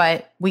away.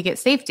 But we get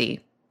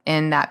safety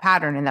in that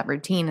pattern and that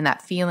routine and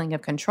that feeling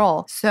of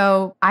control.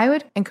 So I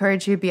would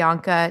encourage you,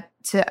 Bianca,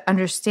 to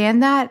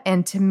understand that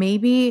and to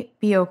maybe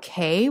be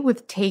okay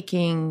with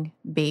taking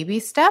baby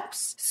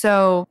steps.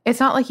 So it's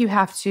not like you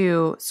have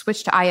to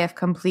switch to IF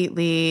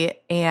completely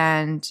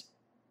and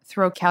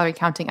throw calorie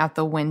counting out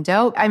the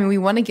window. We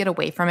want to get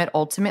away from it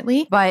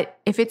ultimately, but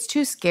if it's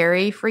too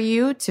scary for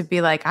you to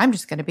be like, I'm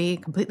just going to be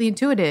completely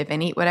intuitive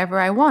and eat whatever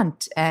I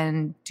want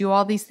and do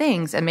all these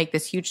things and make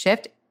this huge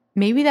shift,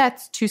 maybe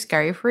that's too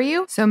scary for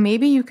you. So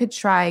maybe you could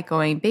try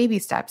going baby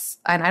steps.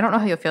 And I don't know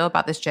how you'll feel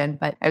about this, Jen,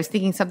 but I was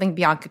thinking something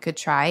Bianca could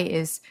try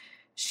is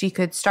she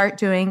could start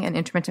doing an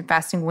intermittent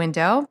fasting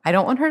window. I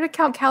don't want her to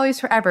count calories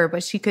forever,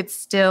 but she could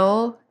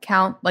still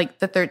count like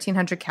the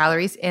 1,300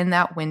 calories in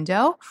that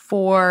window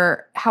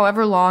for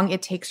however long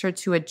it takes her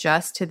to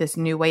adjust to this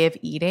new way of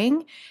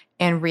eating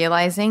and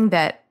realizing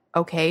that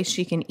okay,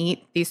 she can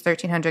eat these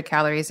 1,300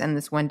 calories in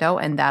this window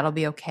and that'll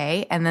be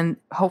okay. And then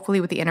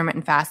hopefully with the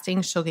intermittent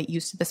fasting, she'll get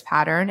used to this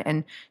pattern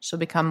and she'll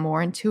become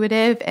more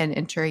intuitive and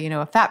enter,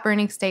 a fat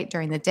burning state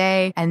during the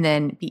day and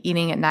then be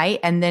eating at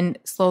night and then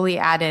slowly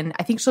add in,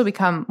 I think she'll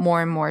become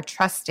more and more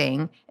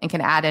trusting and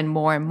can add in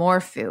more and more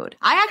food.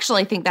 I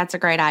actually think that's a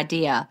great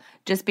idea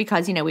just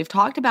because, we've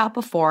talked about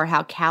before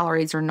how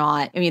calories are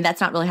not, that's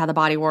not really how the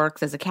body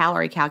works as a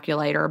calorie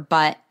calculator,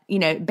 but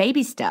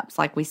baby steps,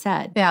 like we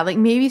said. Yeah, like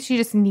maybe she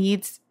just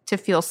needs to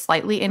feel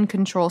slightly in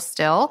control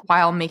still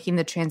while making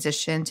the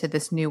transition to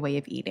this new way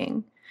of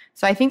eating.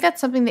 So I think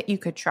that's something that you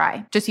could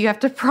try. Just you have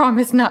to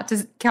promise not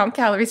to count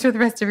calories for the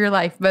rest of your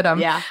life. But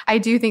yeah. I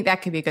do think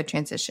that could be a good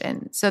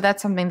transition. So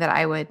that's something that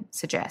I would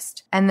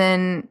suggest. And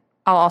then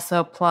I'll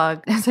also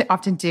plug, as I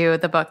often do,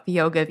 the book, The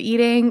Yoga of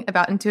Eating,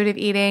 about intuitive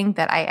eating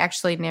that I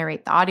actually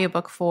narrate the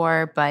audiobook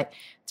for, but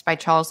it's It's by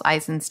Charles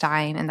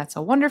Eisenstein, and that's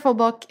a wonderful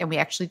book. And we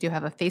actually do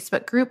have a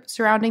Facebook group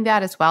surrounding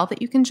that as well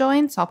that you can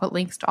join. So I'll put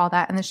links to all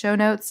that in the show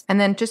notes. And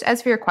then just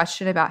as for your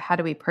question about how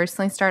do we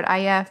personally start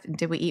IF and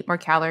did we eat more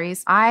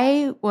calories,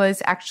 I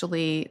was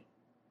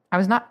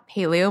not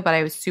paleo, but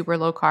I was super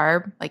low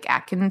carb, like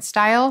Atkins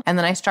style. And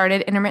then I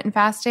started intermittent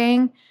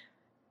fasting.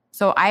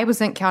 So I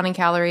wasn't counting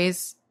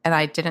calories and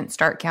I didn't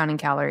start counting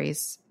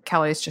calories.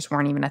 Calories just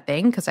weren't even a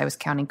thing because I was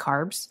counting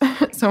carbs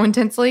so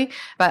intensely.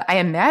 But I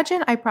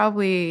imagine I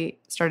probably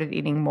started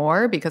eating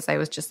more because I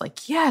was just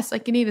like, yes, I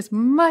can eat as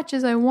much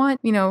as I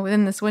want,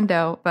 within this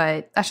window.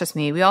 But that's just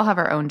me. We all have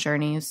our own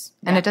journeys.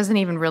 And it doesn't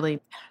even really,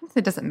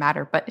 it doesn't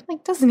matter, but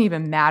it doesn't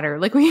even matter.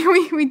 Like we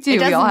do. It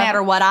doesn't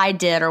matter what I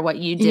did or what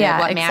you did. Yeah,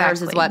 what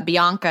matters is what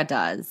Bianca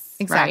does.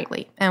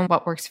 Exactly. Right? And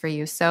what works for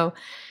you. So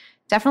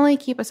definitely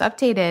keep us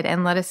updated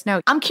and let us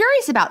know. I'm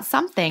curious about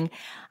something.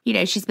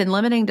 She's been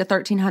limiting to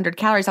 1,300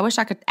 calories. I wish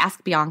I could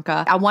ask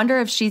Bianca. I wonder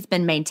if she's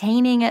been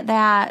maintaining at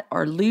that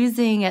or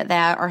losing at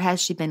that, or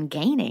has she been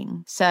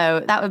gaining?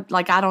 So that would,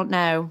 I don't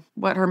know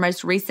what her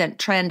most recent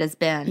trend has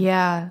been.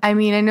 Yeah. I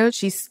mean, I know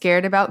she's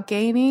scared about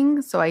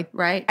gaining. So I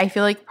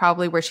feel like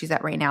probably where she's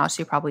at right now,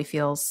 she probably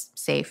feels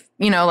safe.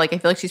 I feel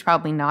like she's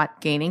probably not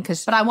gaining.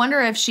 But I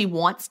wonder if she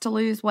wants to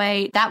lose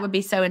weight. That would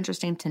be so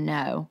interesting to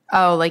know.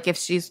 Oh, like if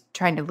she's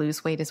trying to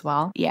lose weight as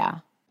well? Yeah.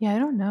 Yeah, I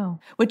don't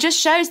know. Which just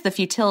shows the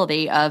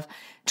futility of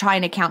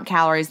trying to count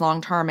calories long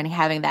term and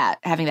having that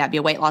be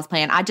a weight loss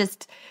plan. I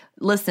just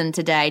listened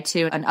today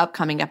to an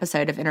upcoming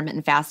episode of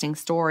Intermittent Fasting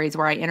Stories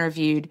where I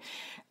interviewed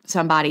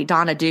somebody,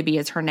 Donna Doobie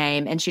is her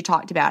name, and she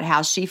talked about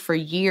how she for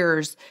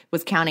years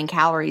was counting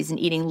calories and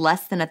eating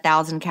less than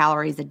 1,000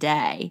 calories a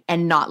day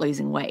and not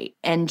losing weight.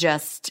 And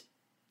just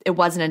it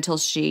wasn't until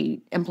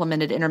she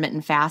implemented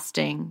intermittent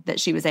fasting that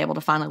she was able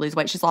to finally lose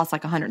weight. She's lost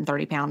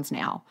 130 pounds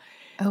now.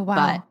 Oh, wow.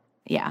 But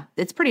yeah,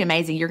 it's pretty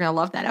amazing. You're going to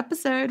love that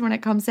episode when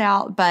it comes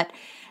out. But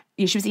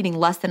she was eating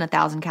less than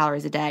 1,000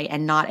 calories a day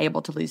and not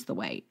able to lose the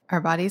weight.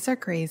 Our bodies are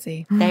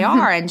crazy. They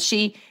are. And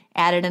she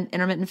added an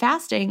intermittent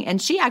fasting,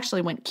 and she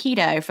actually went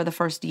keto for the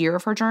first year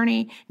of her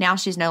journey. Now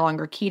she's no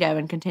longer keto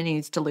and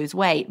continues to lose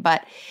weight.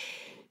 But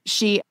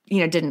she,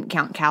 didn't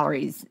count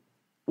calories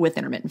with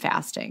intermittent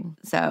fasting.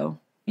 So,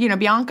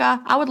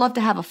 Bianca, I would love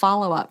to have a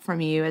follow-up from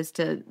you as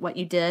to what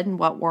you did and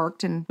what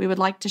worked. And we would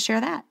like to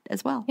share that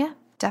as well. Yeah.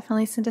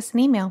 Definitely send us an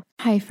email.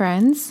 Hi,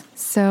 friends.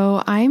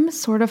 So I'm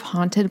sort of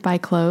haunted by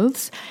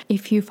clothes.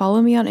 If you follow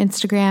me on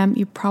Instagram,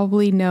 you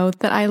probably know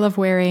that I love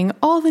wearing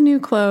all the new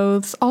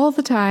clothes all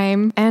the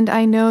time. And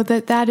I know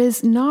that that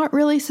is not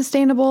really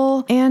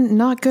sustainable and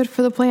not good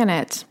for the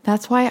planet.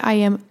 That's why I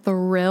am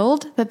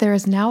thrilled that there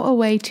is now a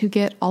way to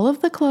get all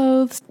of the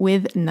clothes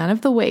with none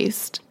of the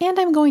waste. And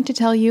I'm going to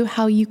tell you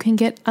how you can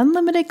get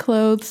unlimited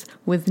clothes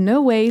with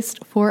no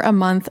waste for a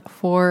month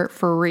for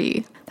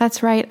free.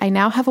 That's right, I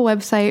now have a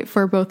website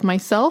for both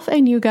myself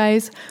and you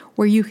guys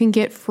where you can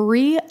get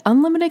free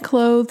unlimited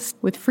clothes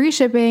with free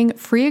shipping,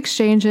 free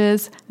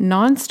exchanges,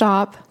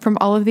 nonstop from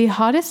all of the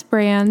hottest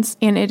brands,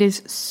 and it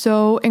is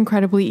so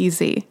incredibly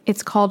easy.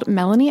 It's called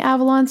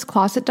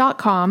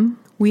MelanieAvalonsCloset.com.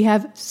 We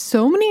have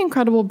so many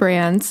incredible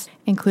brands,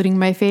 including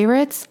my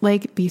favorites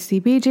like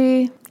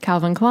BCBG,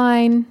 Calvin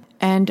Klein,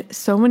 and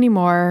so many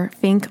more.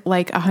 Think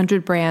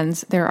 100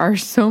 brands. There are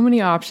so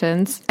many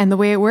options. And the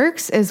way it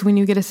works is when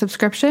you get a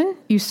subscription,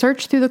 you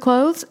search through the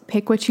clothes,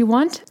 pick what you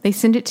want. They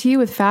send it to you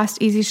with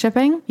fast, easy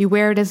shipping. You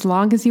wear it as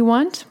long as you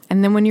want.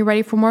 And then when you're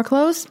ready for more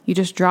clothes, you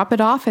just drop it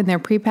off in their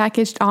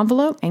prepackaged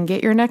envelope and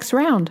get your next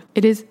round.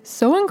 It is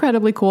so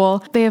incredibly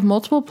cool. They have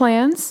multiple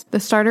plans. The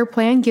starter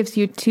plan gives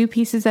you 2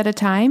 pieces at a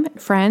time.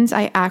 Friends,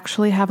 I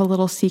actually have a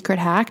little secret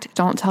hack.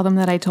 Don't tell them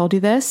that I told you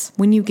this.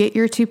 When you get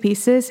your 2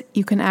 pieces,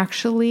 you can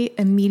actually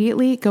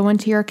immediately go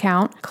into your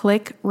account,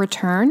 click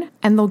return,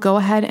 and they'll go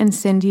ahead and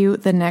send you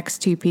the next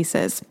 2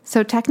 pieces.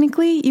 So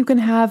technically, you can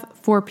have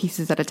 4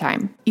 pieces at a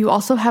time. You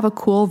also have a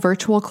cool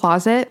virtual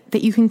closet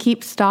that you can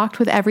keep stocked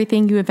with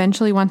everything you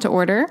eventually want to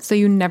order, so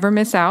you never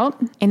miss out.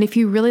 And if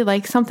you really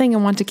like something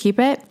and want to keep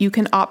it, you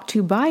can opt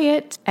to buy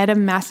it at a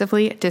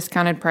massively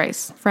discounted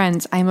price.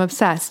 Friends, I'm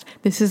obsessed.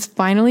 This is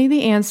finally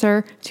the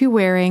answer to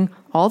wearing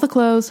all the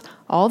clothes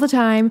all the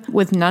time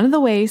with none of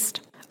the waste.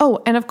 Oh,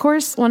 and of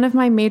course, one of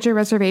my major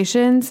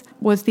reservations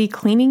was the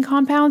cleaning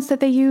compounds that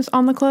they use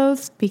on the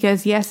clothes,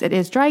 because yes, it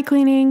is dry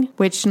cleaning,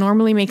 which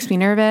normally makes me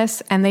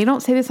nervous, and they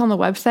don't say this on the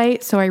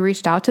website, so I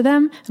reached out to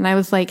them, and I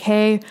was like,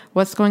 hey,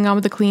 what's going on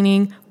with the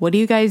cleaning? What do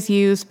you guys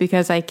use?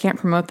 Because I can't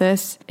promote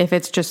this if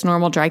it's just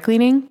normal dry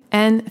cleaning.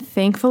 And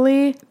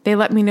thankfully, they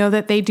let me know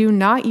that they do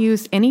not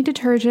use any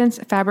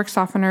detergents, fabric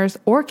softeners,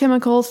 or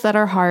chemicals that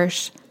are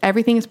harsh.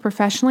 Everything is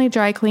professionally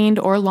dry cleaned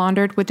or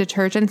laundered with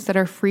detergents that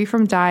are free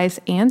from dyes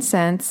and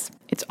scents.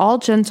 It's all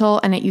gentle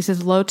and it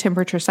uses low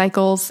temperature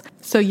cycles.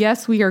 So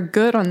yes, we are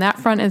good on that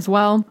front as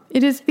well.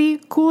 It is the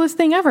coolest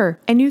thing ever.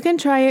 And you can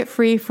try it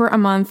free for a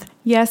month.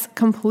 Yes,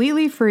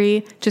 completely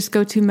free. Just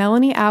go to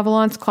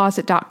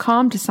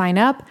MelanieAvalonsCloset.com to sign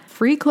up.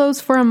 Free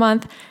clothes for a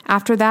month.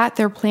 After that,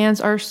 their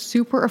plans are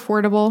super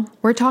affordable.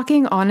 We're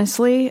talking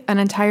honestly, an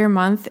entire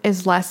month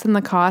is less than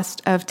the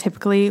cost of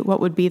typically what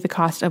would be the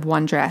cost of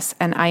one dress.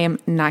 And I am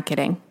not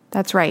kidding.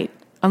 That's right.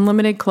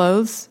 Unlimited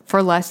clothes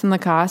for less than the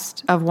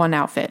cost of one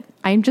outfit.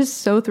 I'm just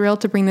so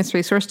thrilled to bring this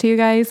resource to you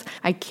guys.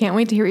 I can't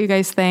wait to hear what you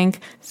guys think.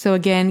 So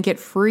again, get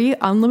free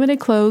unlimited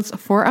clothes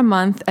for a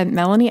month at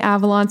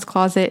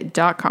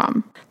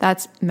MelanieAvalonsCloset.com.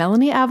 That's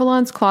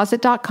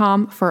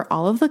MelanieAvalonsCloset.com for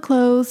all of the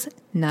clothes,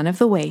 none of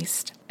the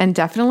waste. And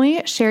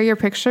definitely share your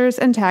pictures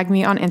and tag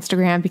me on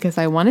Instagram because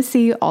I want to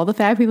see all the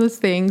fabulous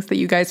things that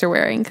you guys are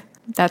wearing.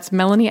 That's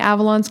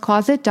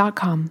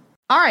MelanieAvalonsCloset.com.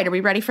 All right, are we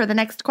ready for the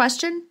next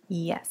question?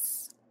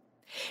 Yes.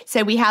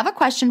 So we have a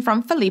question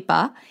from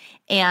Philippa,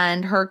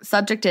 and her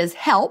subject is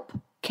help.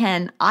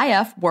 Can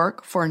IF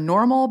work for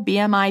normal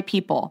BMI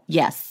people?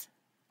 Yes.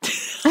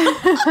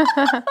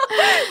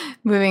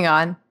 Moving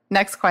on.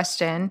 Next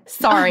question.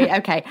 Sorry.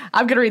 Okay.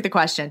 I'm going to read the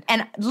question.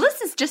 And this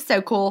is just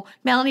so cool.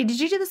 Melanie, did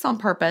you do this on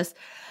purpose?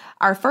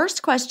 Our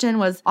first question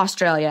was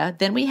Australia.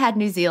 Then we had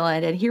New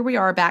Zealand. And here we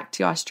are back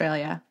to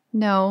Australia.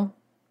 No,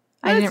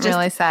 I didn't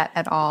realize that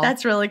at all.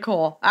 That's really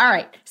cool. All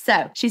right.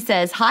 So she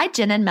says, hi,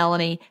 Jen and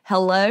Melanie.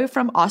 Hello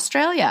from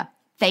Australia.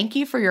 Thank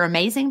you for your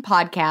amazing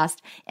podcast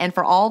and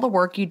for all the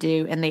work you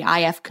do in the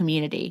IF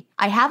community.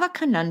 I have a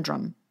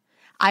conundrum.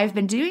 I've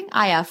been doing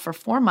IF for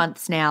 4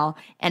 months now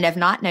and have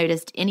not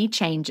noticed any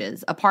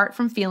changes, apart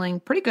from feeling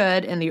pretty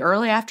good in the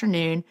early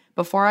afternoon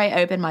before I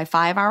open my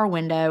 5-hour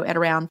window at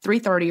around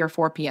 3:30 or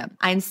 4 p.m.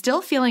 I am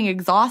still feeling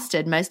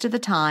exhausted most of the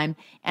time,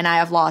 and I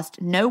have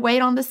lost no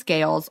weight on the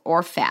scales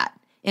or fat.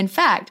 In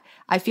fact,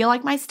 I feel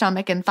like my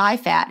stomach and thigh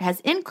fat has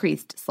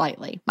increased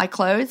slightly. My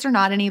clothes are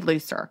not any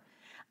looser.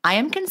 I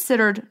am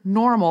considered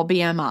normal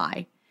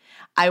BMI.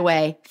 I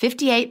weigh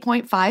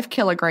 58.5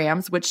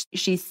 kilograms, which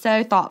she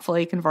so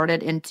thoughtfully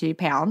converted into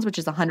pounds, which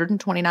is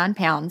 129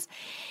 pounds.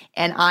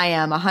 And I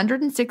am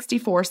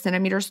 164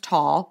 centimeters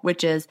tall,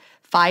 which is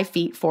 5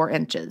 feet 4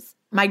 inches.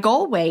 My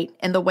goal weight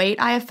and the weight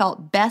I have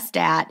felt best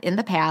at in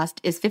the past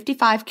is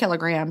 55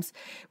 kilograms,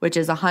 which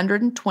is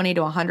 120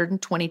 to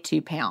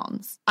 122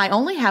 pounds. I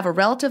only have a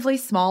relatively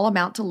small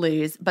amount to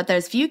lose, but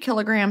those few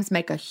kilograms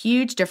make a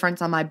huge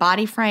difference on my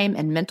body frame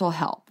and mental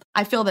health.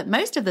 I feel that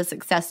most of the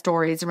success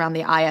stories around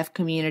the IF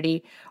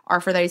community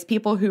are for those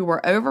people who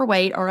were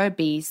overweight or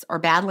obese or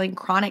battling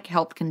chronic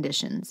health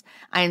conditions.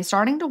 I am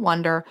starting to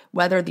wonder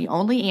whether the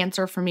only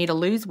answer for me to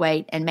lose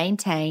weight and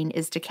maintain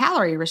is to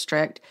calorie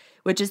restrict,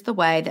 which is the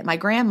way that my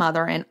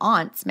grandmother and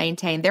aunts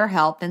maintain their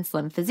health and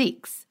slim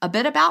physiques. A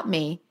bit about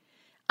me.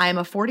 I am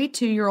a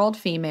 42-year-old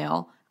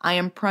female. I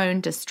am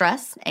prone to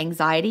stress,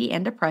 anxiety,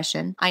 and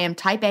depression. I am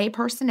type A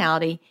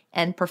personality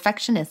and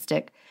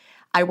perfectionistic.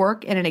 I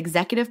work in an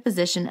executive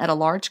position at a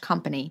large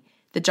company.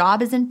 The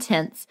job is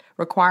intense,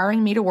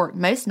 requiring me to work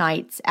most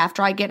nights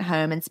after I get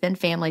home and spend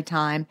family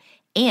time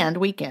and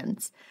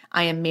weekends.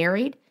 I am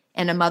married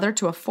and a mother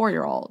to a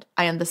 4-year-old.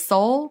 I am the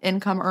sole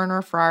income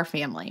earner for our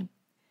family.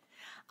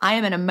 I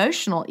am an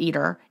emotional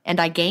eater and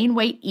I gain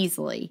weight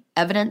easily,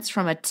 evidence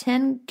from a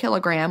 10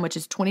 kilogram, which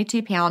is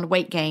 22 pound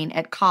weight gain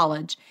at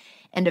college,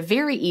 and a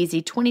very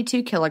easy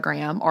 22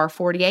 kilogram or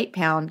 48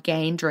 pound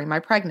gain during my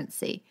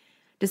pregnancy.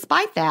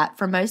 Despite that,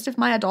 for most of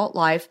my adult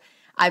life,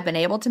 I've been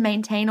able to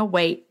maintain a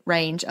weight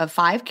range of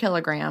 5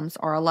 kilograms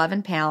or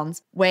 11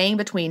 pounds, weighing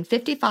between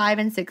 55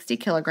 and 60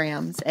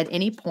 kilograms at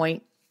any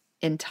point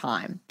in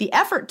time. The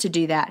effort to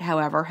do that,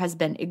 however, has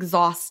been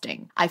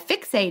exhausting. I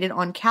fixated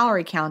on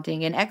calorie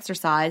counting and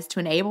exercise to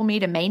enable me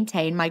to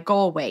maintain my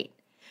goal weight.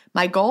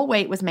 My goal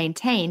weight was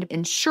maintained,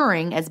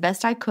 ensuring as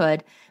best I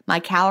could my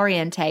calorie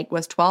intake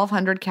was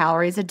 1,200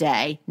 calories a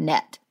day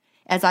net.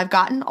 As I've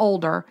gotten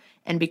older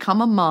and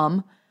become a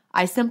mom,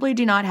 I simply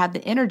do not have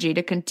the energy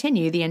to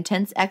continue the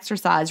intense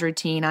exercise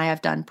routine I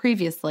have done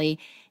previously,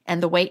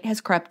 and the weight has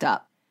crept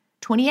up.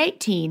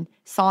 2018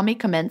 saw me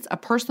commence a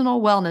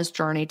personal wellness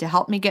journey to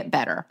help me get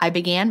better. I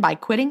began by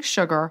quitting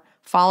sugar,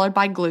 followed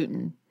by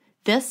gluten.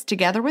 This,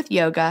 together with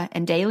yoga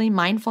and daily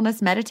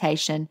mindfulness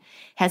meditation,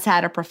 has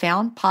had a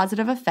profound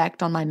positive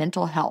effect on my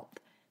mental health.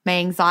 My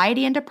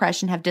anxiety and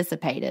depression have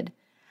dissipated.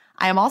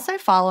 I am also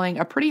following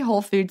a pretty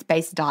whole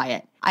foods-based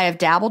diet. I have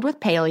dabbled with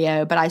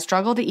paleo, but I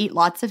struggle to eat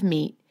lots of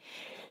meat,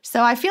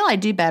 so I feel I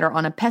do better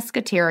on a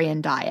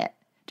pescatarian diet.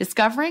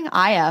 Discovering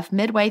IF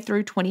midway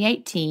through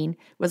 2018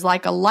 was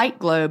like a light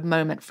globe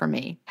moment for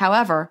me.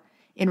 However,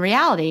 in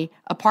reality,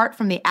 apart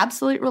from the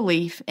absolute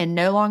relief in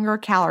no longer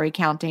calorie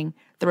counting,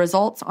 the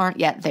results aren't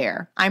yet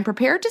there. I'm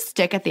prepared to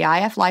stick at the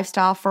IF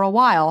lifestyle for a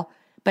while,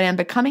 but am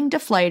becoming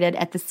deflated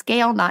at the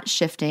scale not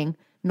shifting,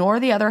 nor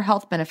the other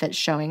health benefits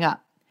showing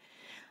up.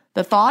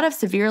 The thought of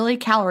severely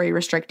calorie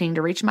restricting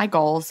to reach my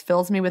goals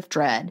fills me with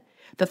dread.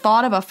 The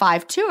thought of a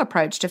 5-2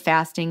 approach to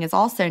fasting is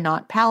also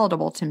not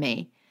palatable to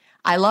me.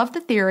 I love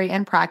the theory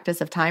and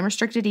practice of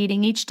time-restricted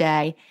eating each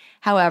day.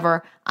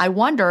 However, I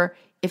wonder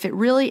if it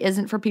really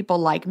isn't for people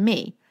like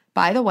me.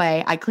 By the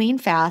way, I clean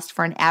fast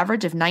for an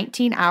average of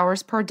 19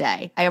 hours per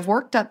day. I have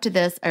worked up to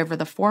this over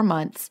the 4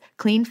 months,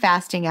 clean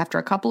fasting after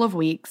a couple of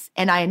weeks,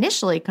 and I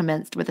initially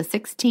commenced with a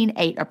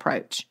 16-8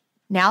 approach.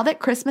 Now that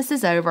Christmas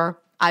is over,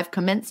 I've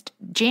commenced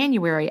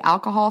January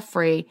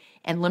alcohol-free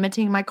and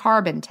limiting my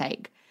carb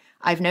intake.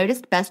 I've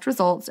noticed best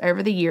results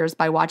over the years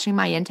by watching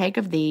my intake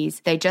of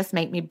these. They just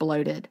make me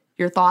bloated.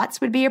 Your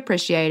thoughts would be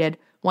appreciated.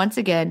 Once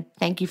again,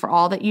 thank you for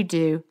all that you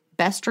do.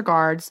 Best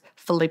regards,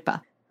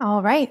 Philippa.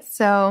 All right.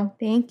 So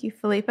thank you,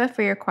 Philippa,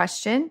 for your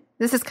question.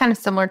 This is kind of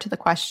similar to the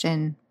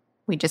question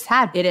we just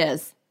had. It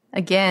is.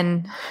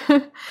 Again,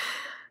 I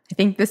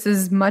think this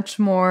is much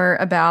more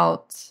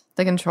about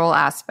the control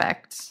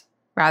aspect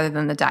rather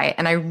than the diet.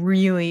 And I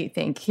really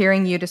think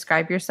hearing you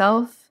describe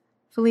yourself,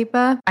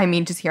 Philippa, I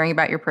mean, just hearing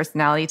about your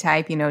personality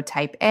type,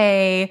 type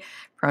A,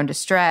 prone to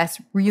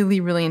stress, really,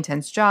 really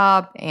intense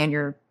job, and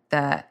you're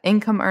the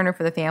income earner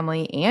for the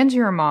family and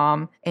you're a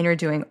mom and you're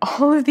doing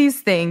all of these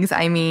things.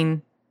 I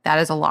mean, that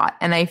is a lot.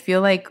 And I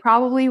feel like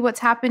probably what's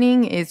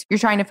happening is you're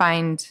trying to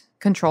find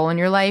control in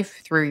your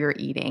life through your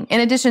eating, in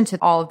addition to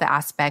all of the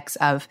aspects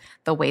of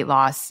the weight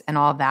loss and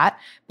all of that.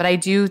 But I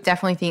do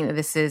definitely think that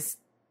this is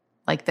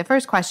like the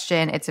first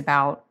question, it's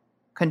about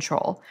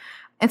control.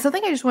 And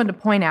something I just wanted to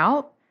point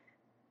out,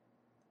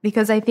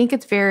 because I think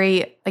it's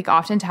very, like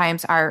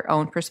oftentimes our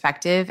own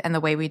perspective and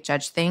the way we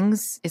judge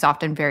things is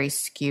often very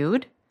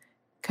skewed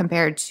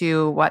compared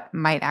to what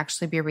might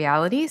actually be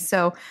reality.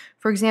 So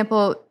for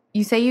example,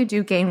 you say you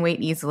do gain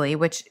weight easily,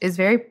 which is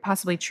very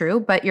possibly true,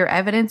 but your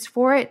evidence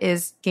for it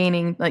is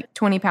gaining like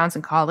 20 pounds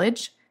in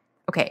college.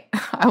 Okay,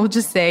 I will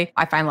just say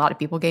I find a lot of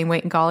people gain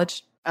weight in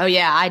college. Oh,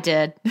 yeah, I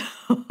did.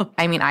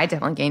 I mean, I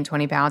definitely gained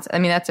 20 pounds. I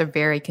mean, that's a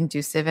very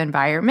conducive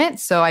environment.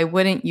 So I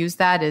wouldn't use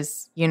that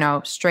as,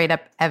 straight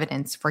up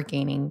evidence for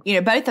gaining.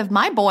 Both of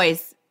my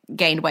boys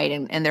gained weight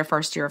in their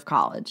first year of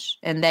college.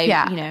 And they,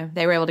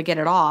 they were able to get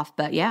it off.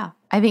 But yeah.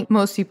 I think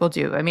most people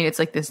do. I mean, it's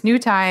like this new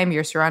time.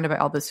 You're surrounded by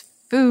all this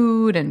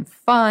food and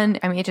fun.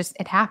 I mean,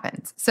 it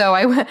happens. So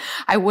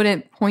I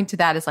wouldn't point to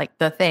that as like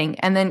the thing.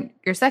 And then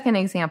your second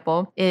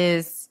example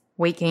is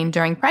weight gain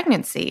during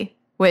pregnancy,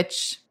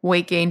 which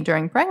weight gain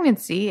during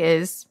pregnancy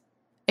is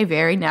a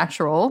very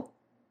natural,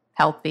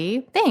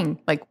 healthy thing.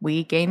 Like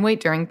we gain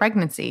weight during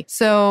pregnancy.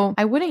 So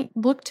I wouldn't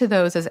look to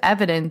those as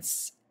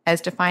evidence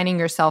as defining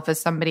yourself as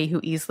somebody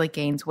who easily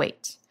gains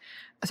weight.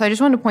 So I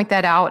just wanted to point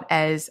that out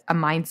as a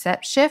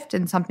mindset shift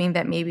and something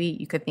that maybe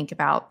you could think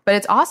about. But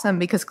it's awesome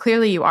because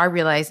clearly you are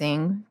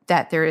realizing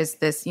that there is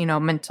this,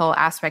 mental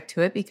aspect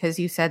to it, because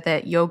you said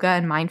that yoga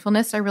and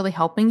mindfulness are really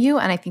helping you.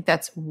 And I think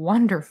that's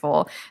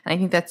wonderful. And I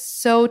think that's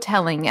so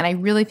telling. And I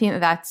really think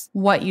that that's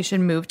what you should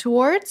move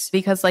towards,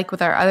 because like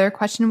with our other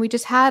question we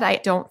just had, I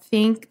don't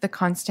think the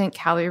constant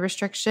calorie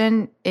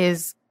restriction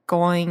is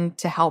going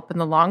to help in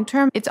the long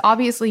term. It's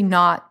obviously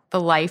not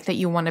the life that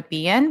you want to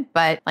be in,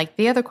 but like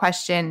the other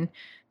question,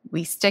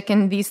 we stick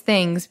in these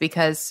things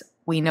because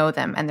we know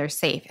them and they're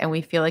safe and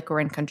we feel like we're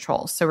in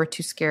control. So we're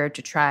too scared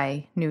to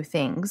try new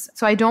things.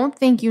 So I don't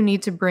think you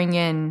need to bring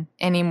in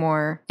any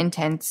more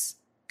intense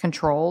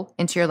control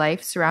into your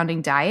life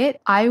surrounding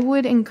diet. I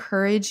would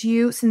encourage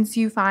you, since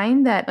you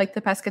find that like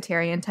the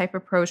pescatarian type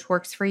approach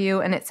works for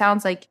you, and it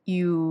sounds like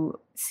you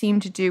seem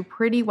to do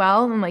pretty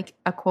well in like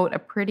a quote, a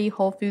pretty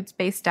whole foods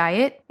based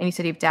diet. And you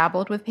said you've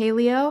dabbled with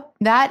paleo.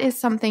 That is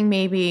something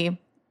maybe,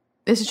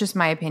 this is just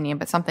my opinion,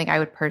 but something I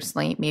would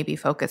personally maybe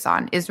focus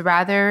on is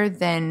rather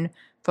than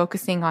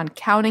focusing on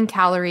counting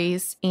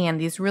calories and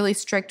these really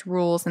strict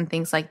rules and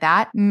things like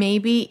that,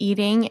 maybe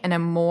eating in a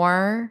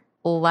more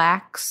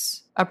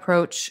lax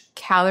approach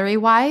calorie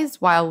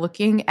wise while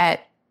looking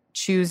at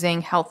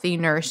choosing healthy,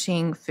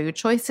 nourishing food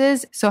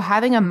choices. So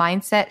having a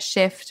mindset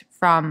shift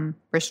from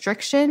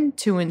restriction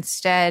to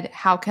instead,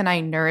 how can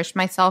I nourish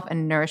myself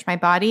and nourish my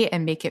body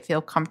and make it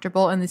feel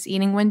comfortable in this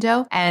eating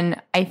window?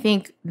 And I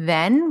think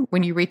then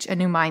when you reach a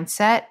new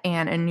mindset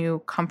and a new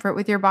comfort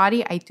with your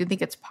body, I do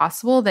think it's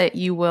possible that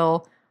you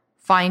will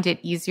find it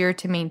easier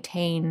to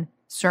maintain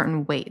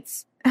certain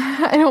weights.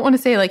 I don't want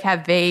to say like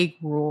have vague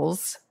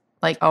rules,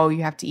 like, oh,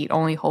 you have to eat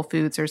only whole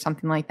foods or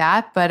something like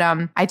that. But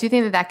I do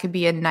think that that could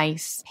be a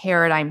nice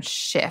paradigm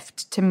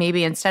shift to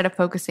maybe instead of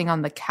focusing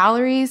on the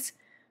calories,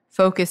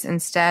 focus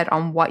instead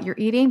on what you're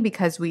eating,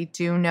 because we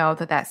do know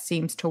that that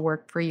seems to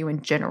work for you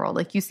in general.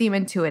 Like you seem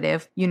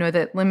intuitive. You know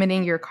that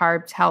limiting your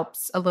carbs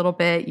helps a little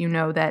bit. You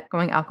know that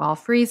going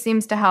alcohol-free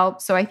seems to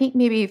help. So I think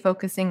maybe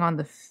focusing on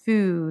the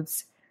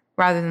foods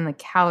rather than the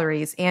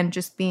calories and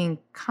just being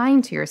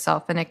kind to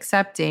yourself and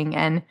accepting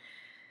and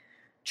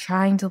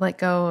trying to let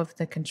go of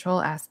the control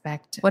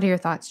aspect. What are your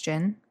thoughts,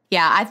 Jen?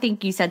 Yeah, I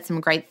think you said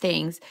some great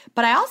things,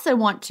 but I also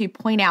want to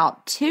point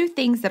out two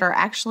things that are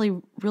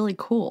actually really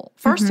cool.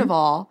 First of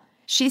all,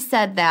 she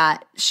said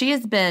that she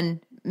has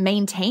been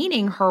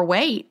maintaining her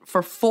weight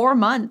for 4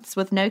 months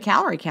with no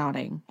calorie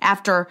counting.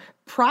 After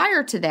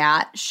prior to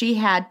that, she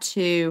had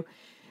to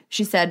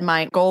She said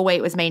my goal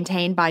weight was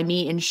maintained by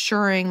me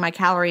ensuring my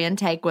calorie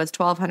intake was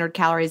 1,200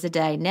 calories a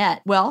day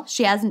net. Well,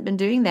 she hasn't been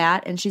doing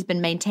that, and she's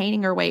been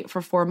maintaining her weight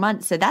for 4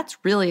 months. So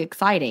that's really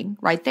exciting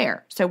right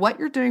there. So what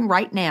you're doing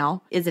right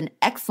now is an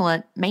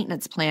excellent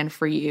maintenance plan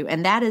for you.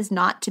 And that is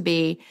not to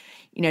be,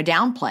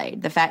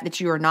 downplayed. The fact that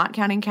you are not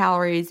counting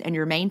calories and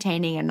you're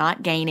maintaining and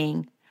not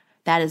gaining,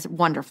 that is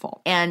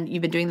wonderful. And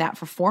you've been doing that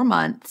for 4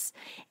 months.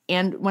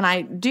 And when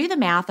I do the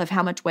math of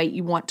how much weight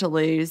you want to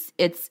lose,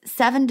 it's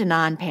 7 to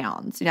 9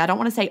 pounds. I don't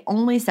want to say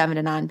only 7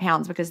 to 9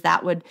 pounds because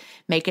that would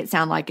make it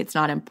sound like it's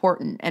not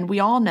important. And we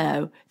all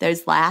know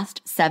those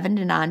last 7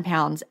 to 9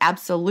 pounds,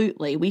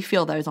 absolutely, we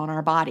feel those on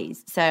our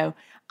bodies. So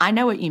I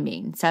know what you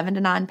mean. 7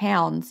 to 9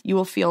 pounds, you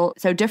will feel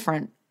so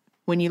different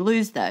when you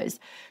lose those.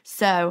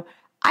 So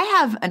I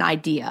have an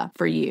idea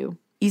for you.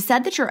 You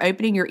said that you're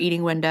opening your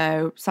eating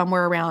window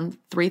somewhere around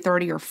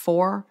 3:30 or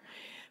 4.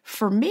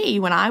 For me,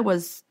 when I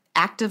was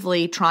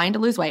actively trying to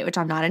lose weight, which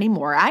I'm not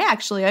anymore, I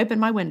actually open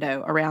my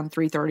window around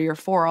 3:30 or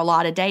 4 a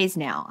lot of days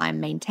now.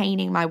 I'm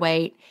maintaining my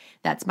weight.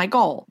 That's my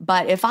goal.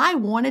 But if I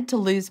wanted to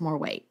lose more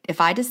weight,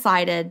 if I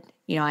decided,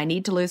 I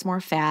need to lose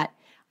more fat,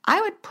 I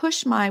would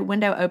push my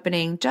window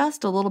opening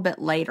just a little bit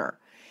later.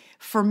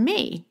 For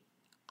me,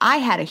 I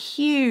had a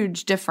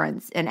huge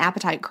difference in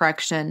appetite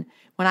correction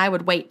when I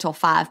would wait till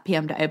 5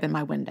 p.m. to open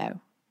my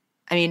window.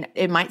 I mean,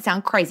 it might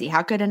sound crazy.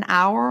 How could an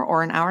hour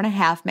or an hour and a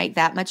half make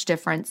that much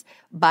difference?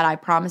 But I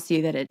promise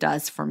you that it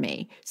does for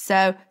me.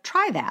 So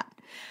try that.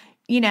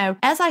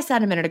 As I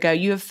said a minute ago,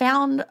 you have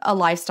found a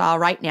lifestyle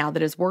right now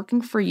that is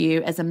working for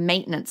you as a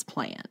maintenance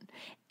plan.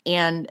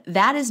 And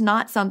that is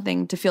not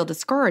something to feel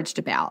discouraged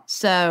about.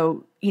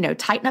 So,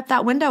 tighten up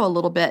that window a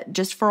little bit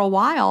just for a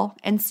while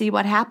and see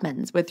what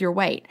happens with your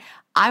weight.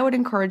 I would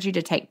encourage you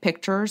to take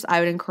pictures. I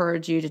would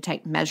encourage you to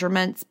take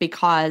measurements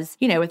because,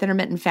 with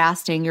intermittent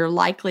fasting, you're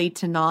likely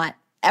to not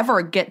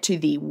ever get to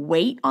the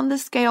weight on the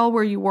scale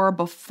where you were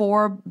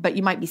before, but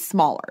you might be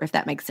smaller, if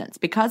that makes sense.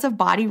 Because of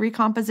body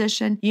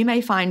recomposition, you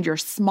may find you're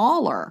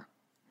smaller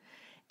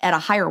at a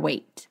higher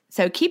weight.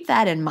 So keep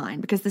that in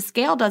mind because the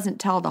scale doesn't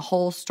tell the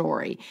whole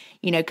story,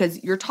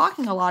 because you're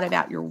talking a lot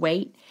about your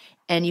weight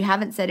and you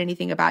haven't said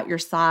anything about your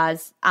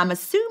size. I'm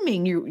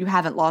assuming you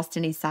haven't lost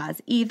any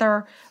size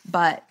either,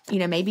 but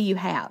maybe you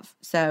have.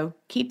 So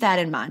keep that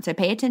in mind. So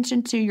pay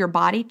attention to your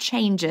body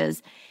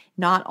changes,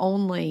 not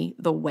only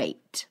the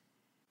weight.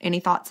 Any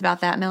thoughts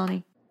about that,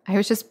 Melanie? I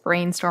was just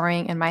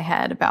brainstorming in my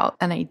head about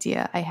an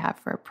idea I have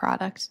for a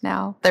product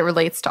now that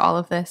relates to all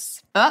of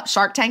this. Oh,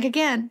 Shark Tank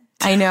again.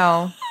 I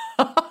know.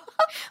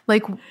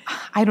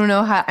 I don't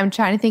know how, I'm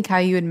trying to think how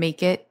you would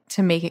make it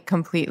to make it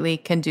completely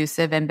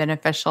conducive and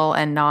beneficial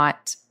and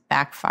not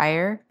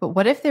backfire. But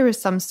what if there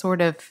was some sort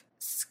of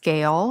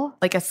scale,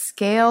 like a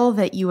scale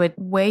that you would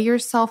weigh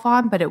yourself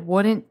on, but it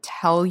wouldn't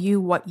tell you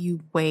what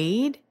you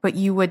weighed, but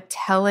you would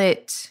tell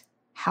it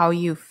how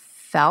you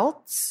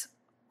felt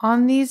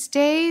on these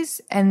days,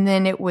 and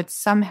then it would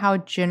somehow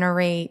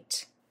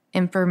generate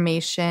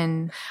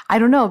information. I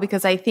don't know,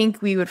 because I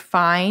think we would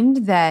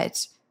find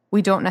that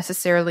we don't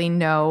necessarily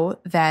know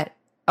that,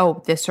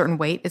 this certain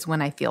weight is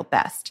when I feel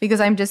best. Because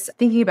I'm just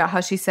thinking about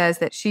how she says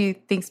that she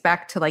thinks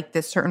back to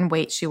this certain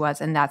weight she was,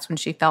 and that's when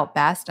she felt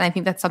best. And I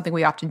think that's something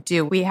we often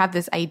do. We have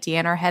this idea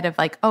in our head of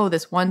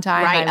this one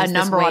time. Right, I was a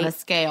number this weight. On a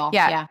scale.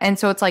 Yeah. And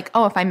so it's if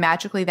I'm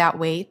magically that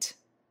weight,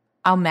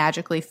 I'll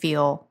magically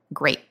feel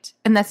great.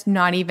 And that's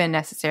not even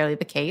necessarily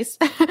the case.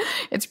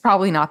 It's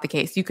probably not the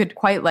case. You could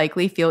quite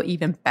likely feel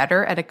even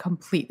better at a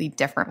completely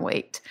different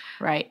weight.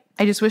 Right.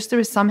 I just wish there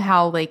was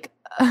somehow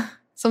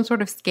some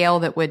sort of scale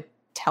that would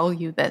tell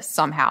you this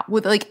somehow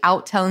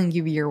without telling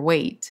you your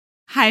weight.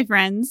 Hi,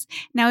 friends.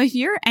 Now, if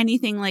you're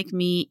anything like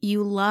me,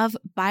 you love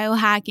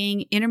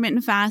biohacking,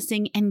 intermittent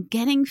fasting, and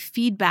getting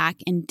feedback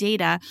and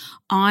data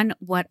on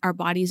what our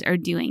bodies are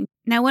doing.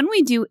 Now, when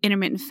we do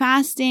intermittent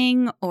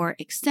fasting or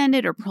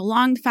extended or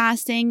prolonged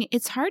fasting,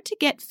 it's hard to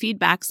get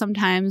feedback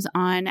sometimes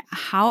on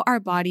how our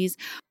bodies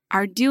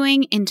are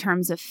doing in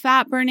terms of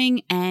fat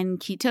burning and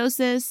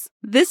ketosis.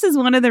 This is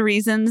one of the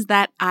reasons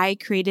that I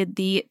created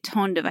the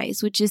Tone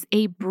device, which is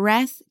a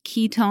breath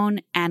ketone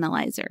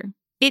analyzer.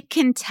 It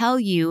can tell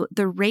you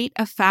the rate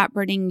of fat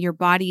burning your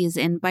body is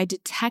in by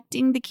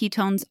detecting the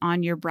ketones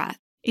on your breath.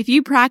 If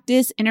you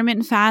practice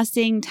intermittent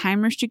fasting,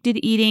 time-restricted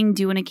eating,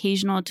 do an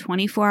occasional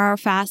 24-hour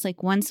fast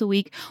once a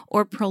week,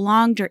 or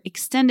prolonged or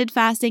extended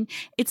fasting,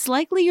 it's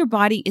likely your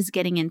body is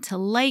getting into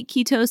light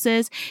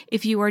ketosis.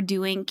 If you are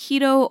doing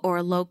keto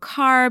or low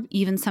carb,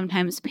 even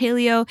sometimes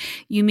paleo,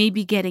 you may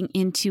be getting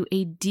into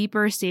a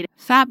deeper state of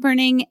fat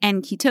burning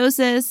and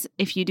ketosis.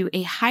 If you do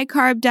a high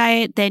carb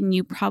diet, then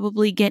you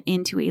probably get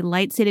into a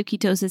light state of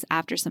ketosis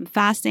after some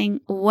fasting.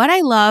 What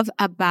I love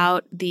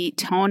about the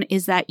Tone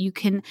is that you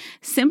can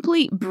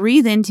simply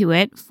breathe into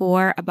it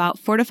for about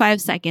 4 to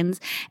 5 seconds,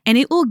 and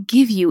it will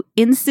give you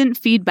instant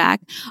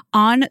feedback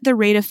on the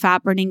rate of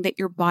fat burning that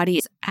your body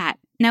is at.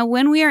 Now,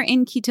 when we are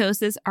in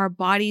ketosis, our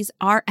bodies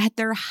are at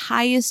their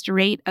highest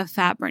rate of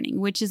fat burning,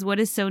 which is what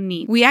is so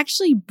neat. We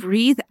actually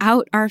breathe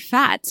out our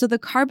fat. So the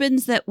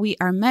carbons that we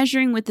are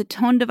measuring with the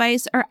tone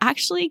device are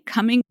actually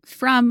coming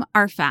from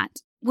our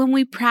fat. When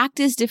we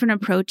practice different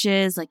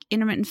approaches like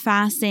intermittent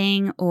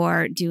fasting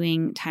or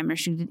doing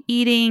time-restricted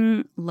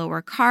eating,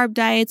 lower carb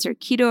diets, or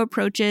keto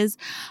approaches,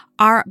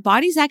 our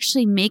bodies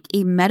actually make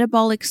a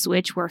metabolic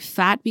switch where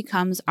fat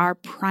becomes our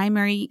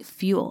primary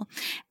fuel.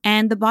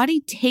 And the body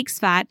takes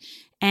fat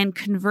and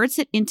converts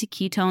it into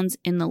ketones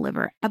in the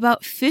liver.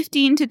 About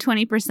 15 to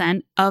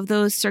 20% of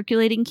those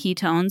circulating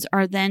ketones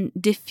are then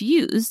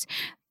diffused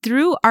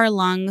through our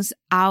lungs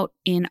out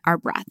in our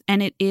breath.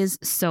 And it is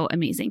so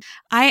amazing.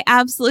 I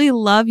absolutely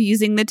love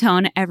using the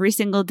tone every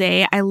single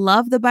day. I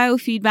love the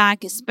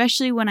biofeedback,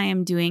 especially when I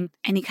am doing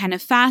any kind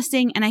of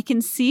fasting, and I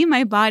can see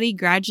my body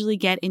gradually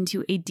get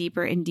into a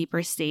deeper and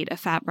deeper state of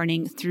fat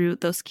burning through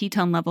those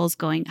ketone levels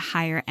going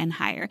higher and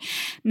higher.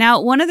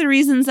 Now, one of the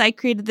reasons I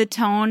created the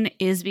tone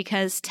is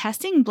because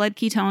testing blood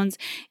ketones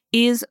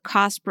is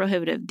cost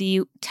prohibitive.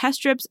 The test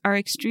strips are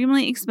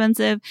extremely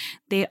expensive.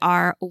 They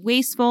are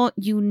wasteful.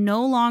 You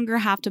no longer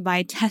have to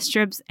buy test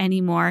strips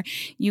anymore.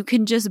 You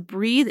can just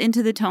breathe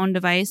into the tone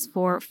device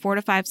for 4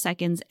 to 5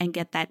 seconds and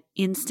get that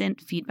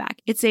instant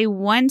feedback. It's a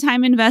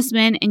one-time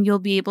investment and you'll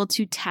be able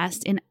to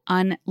test an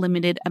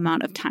unlimited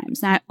amount of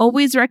times. Now, I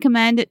always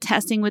recommend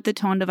testing with the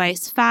tone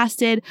device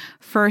fasted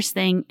first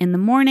thing in the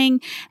morning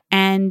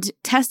and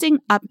testing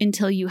up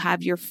until you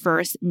have your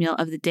first meal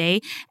of the day.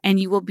 And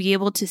you will be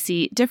able to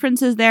see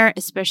differences there,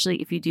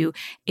 especially if you do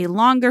a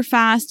longer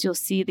fast. You'll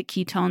see the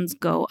ketones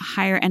go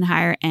higher and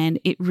higher, and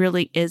it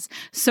really is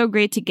so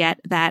great to get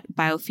that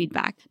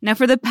biofeedback. Now,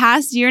 for the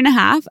past year and a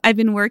half, I've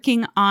been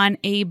working on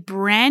a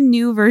brand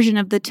new version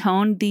of the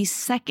tone, the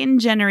 2nd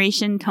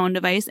generation tone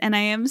device, and I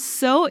am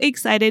so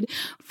excited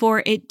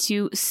for it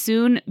to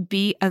soon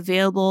be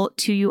available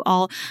to you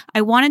all.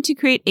 I wanted to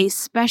create a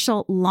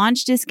special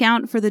launch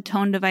discount for the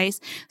tone device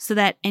so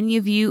that any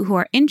of you who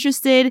are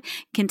interested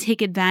can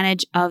take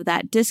advantage of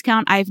that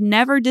discount. I've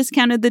never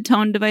discounted the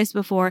tone device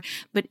before,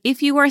 but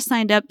if you are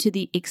signed up to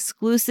the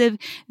exclusive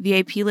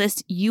VIP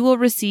list, you will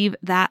receive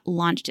that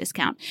launch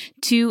discount.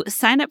 To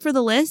sign up for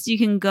the list, you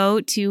can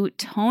go to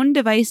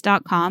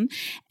tonedevice.com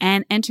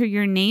and enter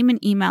your name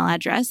and email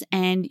address,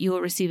 and you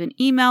will receive an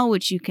email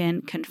which you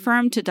can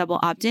confirm to double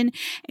opt-in,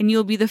 and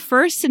you'll be the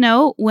first to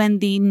know when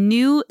the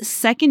new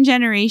 2nd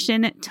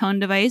generation tone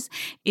device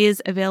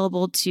is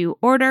available to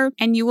order,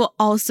 and you will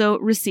also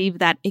receive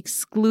that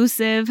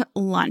exclusive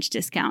launch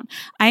discount.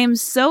 I am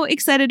so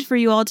excited for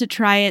you all to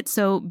try it,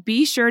 so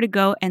be sure to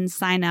go and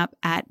sign up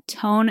at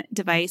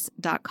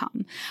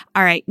tonedevice.com.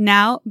 All right,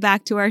 now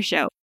back to our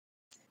show.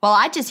 Well,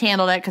 I just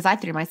handled it because I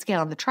threw my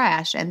scale in the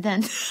trash, and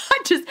then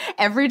I just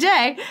every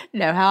day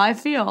know how I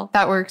feel.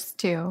 That works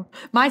too.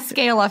 My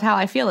scale of how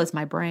I feel is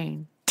my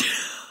brain.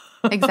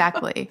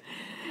 Exactly.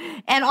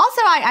 And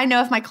also, I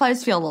know if my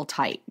clothes feel a little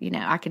tight,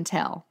 I can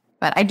tell.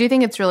 But I do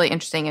think it's really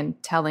interesting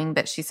and telling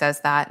that she says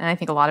that. And I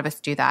think a lot of us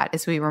do that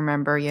is we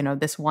remember,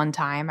 this one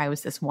time I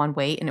was this one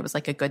weight and it was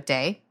like a good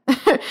day,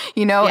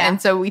 Yeah.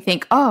 And so we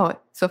think, oh,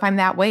 so if I'm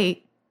that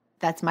weight,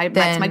 that's my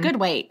good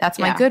weight. That's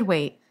my good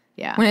weight.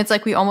 Yeah. When it's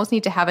like we almost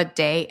need to have a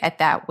day at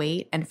that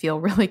weight and feel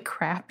really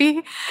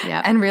crappy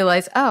and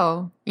realize,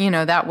 oh,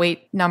 that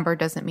weight number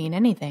doesn't mean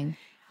anything.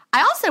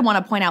 I also want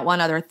to point out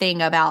one other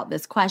thing about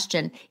this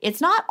question.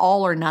 It's not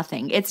all or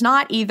nothing. It's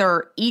not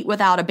either eat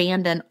without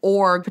abandon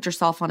or put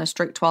yourself on a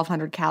strict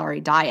 1,200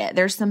 calorie diet.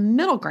 There's some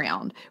middle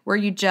ground where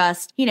you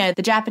just, the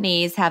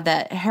Japanese have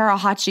the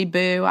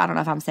harahachi-bu. I don't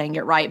know if I'm saying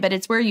it right, but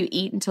it's where you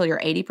eat until you're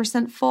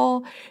 80%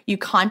 full. You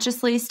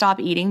consciously stop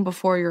eating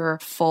before you're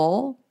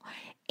full.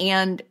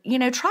 And,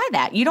 try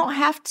that. You don't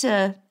have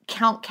to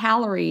count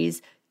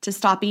calories to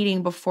stop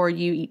eating before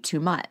you eat too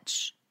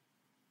much.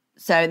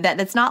 So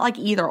that's not like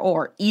either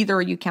or.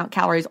 Either you count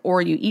calories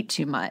or you eat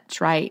too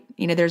much, right?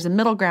 There's a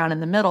middle ground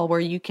in the middle where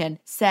you can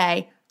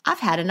say,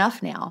 I've had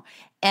enough now.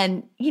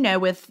 And,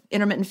 with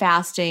intermittent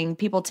fasting,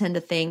 people tend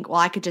to think, well,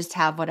 I could just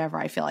have whatever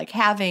I feel like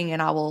having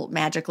and I will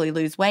magically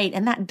lose weight.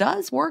 And that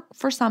does work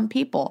for some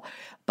people.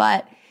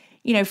 But,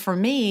 for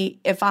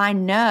me, if I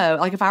know,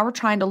 like if I were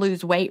trying to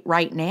lose weight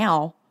right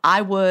now,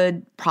 I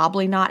would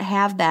probably not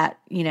have that,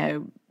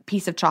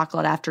 piece of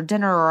chocolate after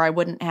dinner, or I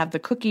wouldn't have the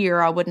cookie,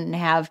 or I wouldn't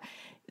have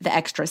the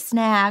extra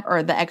snack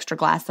or the extra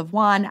glass of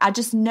wine. I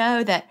just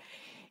know that,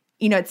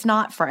 it's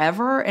not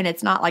forever, and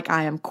it's not like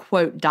I am,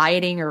 quote,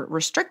 dieting or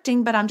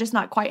restricting, but I'm just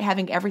not quite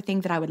having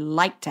everything that I would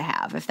like to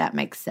have, if that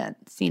makes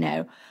sense.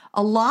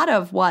 A lot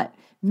of what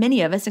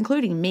many of us,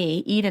 including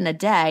me, eat in a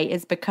day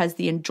is because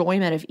the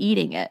enjoyment of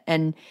eating it.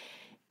 And,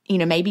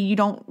 maybe you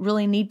don't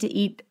really need to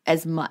eat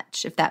as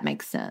much, if that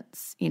makes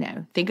sense.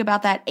 Think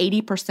about that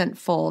 80%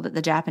 full that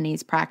the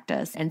Japanese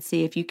practice and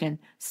see if you can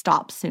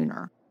stop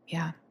sooner.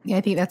 Yeah, I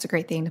think that's a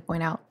great thing to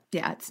point out.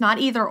 Yeah, it's not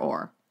either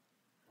or.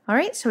 All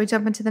right, so we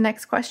jump into the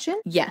next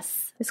question?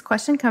 Yes. This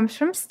question comes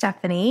from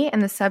Stephanie,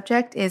 and the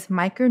subject is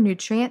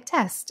micronutrient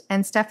test.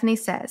 And Stephanie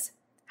says,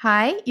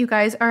 hi, you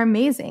guys are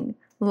amazing.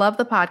 Love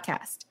the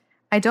podcast.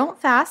 I don't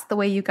fast the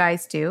way you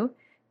guys do.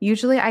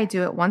 Usually I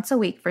do it once a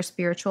week for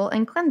spiritual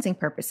and cleansing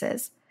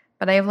purposes.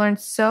 But I have learned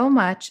so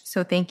much,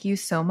 so thank you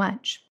so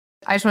much.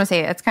 I just want to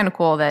say it's kind of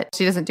cool that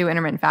she doesn't do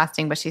intermittent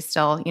fasting, but she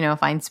still,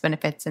 finds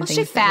benefits and things.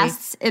 She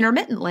fasts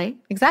intermittently.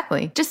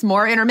 Exactly. Just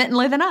more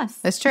intermittently than us.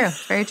 That's true.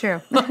 Very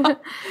true.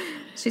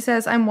 She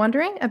says, I'm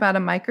wondering about a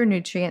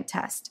micronutrient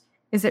test.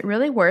 Is it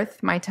really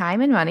worth my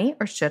time and money,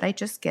 or should I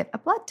just get a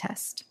blood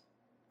test?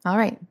 All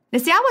right. Now,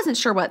 see, I wasn't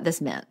sure what this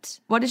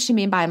meant. What does she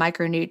mean by a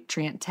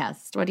micronutrient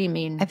test? What do you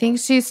mean? I think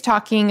she's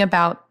talking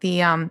about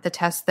the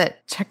tests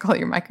that check all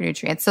your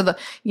micronutrients. So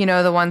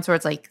the ones where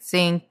it's like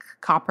zinc,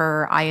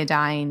 copper,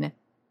 iodine,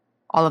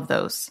 all of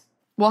those.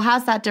 Well,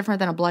 how's that different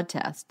than a blood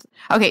test?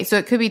 Okay, so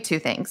it could be two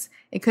things.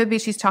 It could be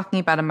she's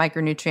talking about a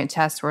micronutrient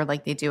test where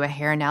like they do a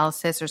hair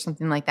analysis or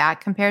something like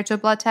that compared to a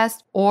blood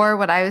test. Or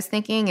what I was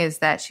thinking is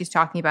that she's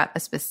talking about a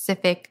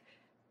specific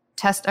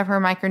test of her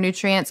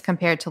micronutrients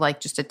compared to like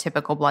just a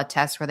typical blood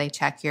test where they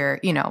check your,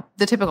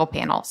 the typical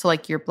panel. So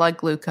like your blood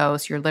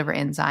glucose, your liver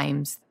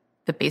enzymes,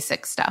 the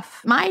basic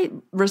stuff. My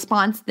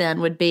response then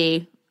would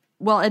be,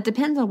 well, it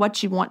depends on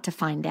what you want to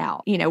find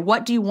out.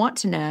 What do you want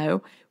to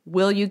know?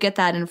 Will you get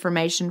that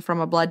information from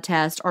a blood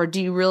test, or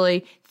do you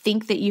really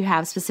think that you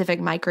have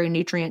specific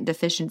micronutrient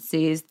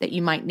deficiencies that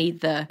you might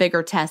need the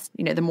bigger test,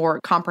 the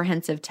more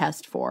comprehensive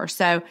test for?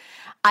 So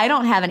I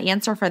don't have an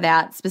answer for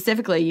that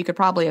specifically. You could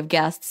probably have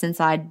guessed, since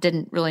I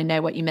didn't really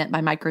know what you meant by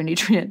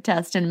micronutrient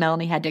test and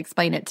Melanie had to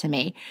explain it to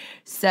me.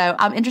 So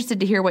I'm interested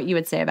to hear what you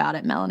would say about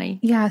it, Melanie.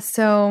 Yeah,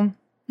 so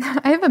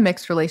I have a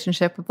mixed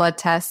relationship with blood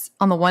tests.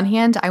 On the one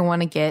hand, I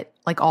want to get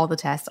like all the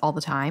tests all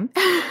the time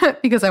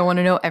because I want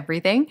to know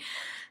everything.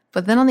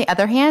 But then on the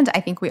other hand,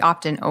 I think we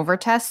often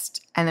overtest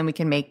and then we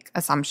can make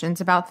assumptions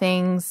about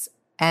things.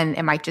 And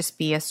it might just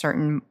be a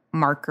certain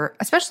marker,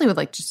 especially with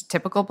like just a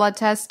typical blood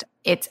test.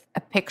 It's a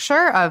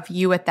picture of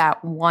you at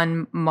that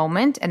one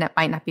moment, and it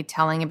might not be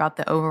telling about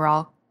the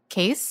overall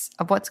case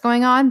of what's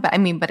going on. But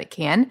it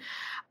can.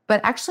 But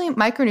actually,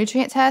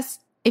 micronutrient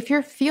tests, if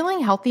you're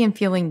feeling healthy and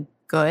feeling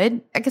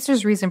good, I guess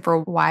there's reason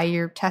for why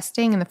you're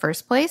testing in the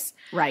first place.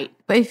 Right.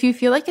 But if you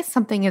feel like if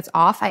something is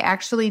off, I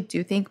actually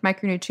do think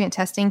micronutrient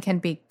testing can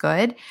be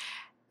good.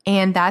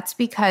 And that's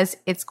because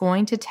it's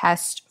going to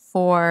test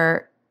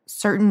for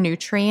certain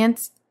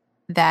nutrients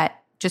that,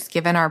 just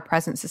given our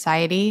present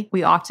society,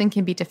 we often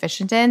can be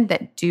deficient in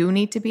that do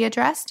need to be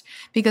addressed.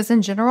 Because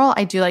in general,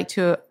 I do like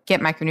to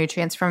get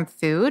micronutrients from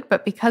food,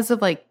 but because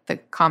of like the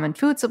common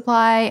food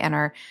supply and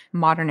our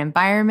modern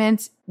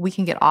environment, we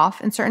can get off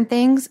in certain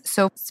things.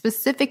 So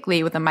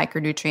specifically with a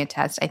micronutrient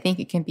test, I think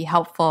it can be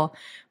helpful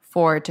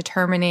for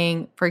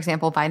determining, for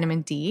example,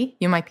 vitamin D.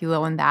 You might be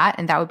low in that,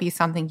 and that would be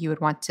something you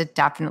would want to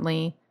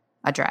definitely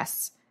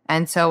address.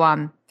 And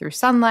so through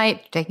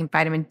sunlight, taking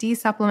vitamin D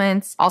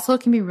supplements. Also,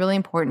 it can be really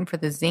important for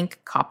the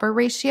zinc-copper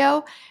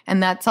ratio.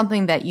 And that's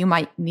something that you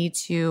might need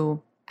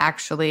to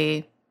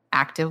actually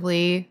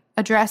actively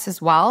address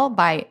as well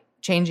by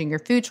changing your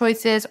food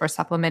choices or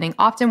supplementing.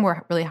 Often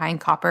we're really high in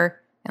copper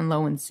and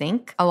low in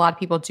zinc. A lot of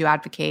people do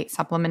advocate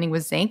supplementing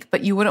with zinc,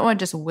 but you wouldn't want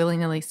to just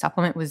willy-nilly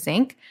supplement with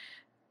zinc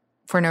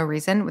for no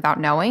reason without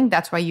knowing.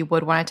 That's why you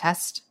would want to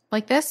test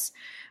like this.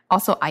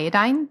 Also,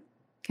 iodine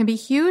can be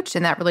huge,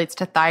 and that relates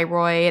to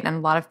thyroid and a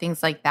lot of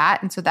things like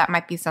that. And so that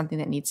might be something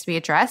that needs to be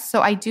addressed.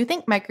 So I do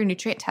think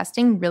micronutrient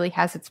testing really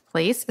has its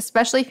place,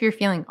 especially if you're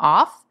feeling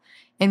off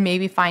and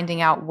maybe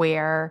finding out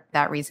where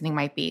that reasoning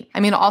might be. I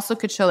mean, it also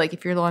could show like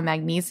if you're low in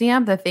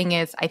magnesium. The thing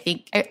is, I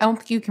don't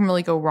think you can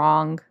really go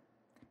wrong.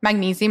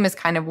 Magnesium is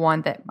kind of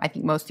one that I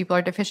think most people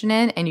are deficient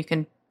in, and you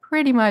can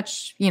pretty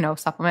much,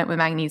 supplement with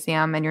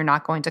magnesium and you're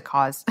not going to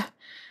cause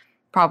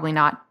probably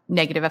not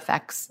negative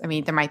effects. I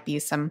mean, there might be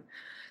some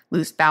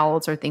loose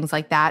bowels or things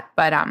like that.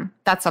 But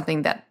that's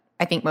something that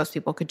I think most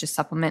people could just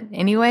supplement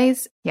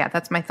anyways. Yeah,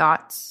 that's my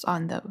thoughts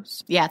on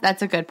those. Yeah,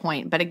 that's a good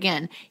point. But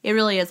again, it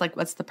really is like,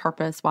 what's the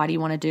purpose? Why do you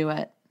want to do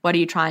it? What are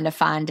you trying to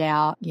find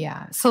out?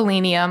 Yeah.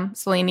 Selenium.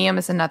 Selenium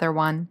is another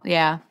one.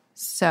 Yeah.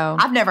 So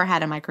I've never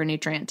had a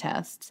micronutrient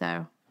test,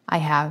 so. I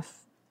have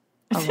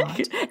a lot.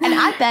 And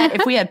I bet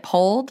if we had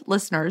polled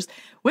listeners,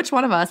 which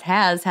one of us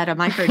has had a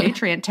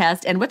micronutrient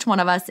test and which one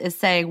of us is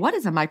saying, what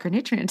is a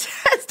micronutrient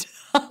test?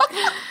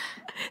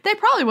 They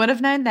probably would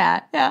have known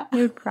that. Yeah.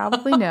 You would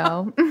probably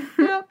know.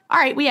 Yeah. All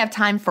right. We have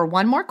time for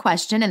one more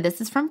question, and this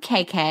is from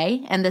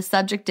KK, and the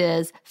subject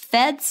is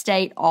Fed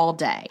State All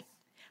Day.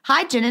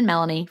 Hi, Jen and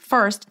Melanie.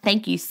 First,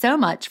 thank you so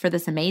much for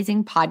this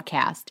amazing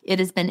podcast. It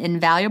has been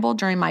invaluable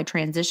during my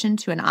transition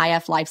to an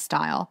IF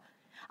lifestyle.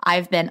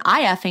 I've been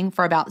IFing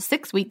for about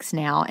 6 weeks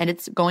now, and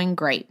it's going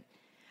great.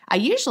 I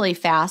usually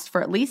fast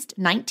for at least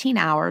 19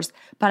 hours,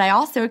 but I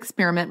also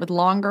experiment with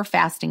longer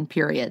fasting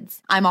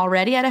periods. I'm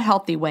already at a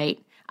healthy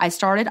weight. I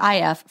started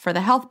IF for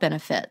the health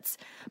benefits,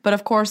 but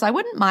of course I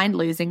wouldn't mind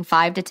losing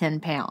 5 to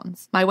 10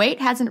 pounds. My weight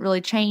hasn't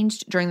really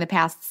changed during the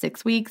past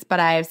 6 weeks, but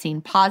I have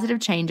seen positive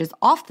changes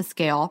off the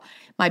scale.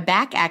 My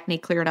back acne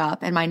cleared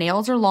up, and my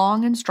nails are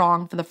long and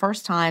strong for the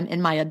first time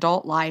in my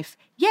adult life.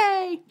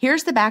 Yay!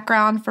 Here's the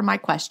background for my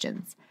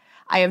questions.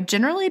 I have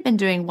generally been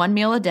doing 1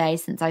 meal a day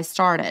since I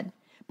started.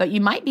 but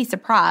you might be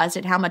surprised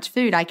at how much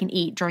food I can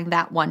eat during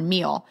that one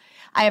meal.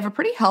 I have a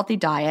pretty healthy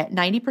diet,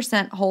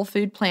 90% whole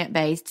food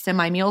plant-based, so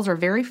my meals are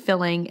very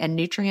filling and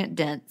nutrient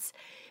dense.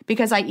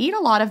 Because I eat a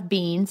lot of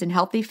beans and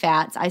healthy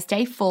fats, I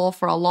stay full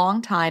for a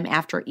long time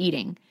after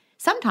eating.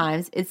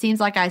 Sometimes it seems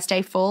like I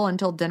stay full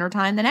until dinner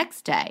time the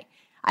next day.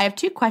 I have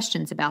 2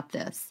 questions about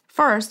this.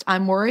 First,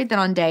 I'm worried that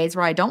on days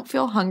where I don't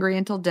feel hungry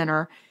until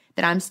dinner,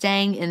 that I'm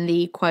staying in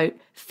the, quote,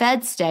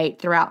 fed state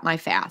throughout my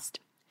fast.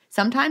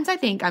 Sometimes I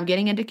think I'm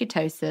getting into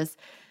ketosis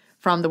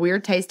from the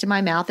weird taste in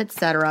my mouth,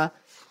 etc.,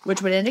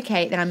 which would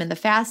indicate that I'm in the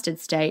fasted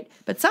state,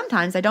 but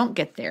sometimes I don't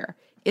get there.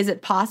 Is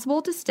it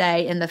possible to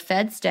stay in the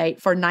fed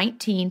state for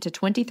 19 to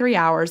 23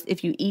 hours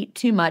if you eat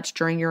too much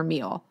during your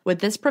meal? Would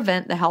this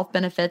prevent the health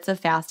benefits of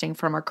fasting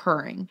from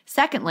occurring?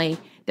 Secondly,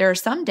 there are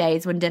some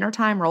days when dinner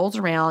time rolls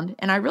around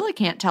and I really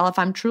can't tell if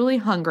I'm truly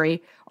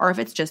hungry or if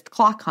it's just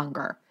clock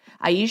hunger.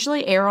 I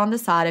usually err on the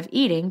side of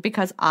eating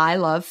because I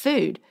love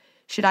food.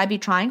 Should I be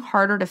trying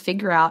harder to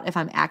figure out if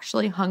I'm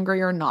actually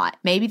hungry or not?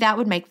 Maybe that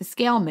would make the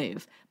scale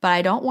move, but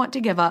I don't want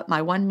to give up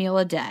my one meal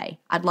a day.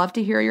 I'd love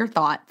to hear your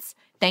thoughts.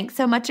 Thanks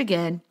so much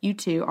again. You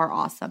two are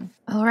awesome.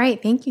 All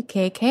right. Thank you,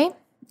 KK.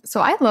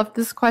 So I love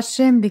this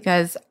question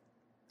because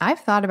I've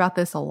thought about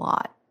this a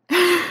lot.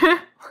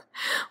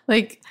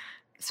 Like,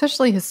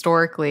 especially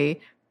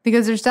historically,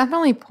 because there's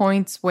definitely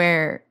points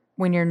where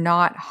when you're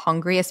not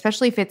hungry,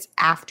 especially if it's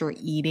after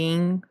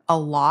eating a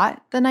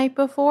lot the night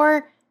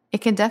before,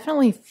 it can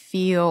definitely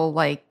feel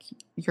like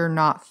you're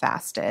not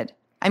fasted.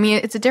 I mean,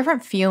 it's a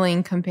different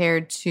feeling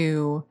compared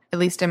to, at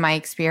least in my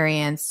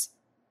experience,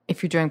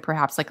 if you're doing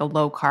perhaps like a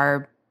low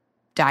carb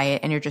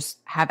diet and you're just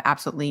have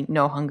absolutely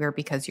no hunger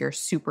because you're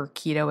super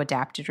keto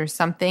adapted or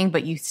something,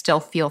 but you still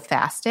feel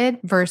fasted,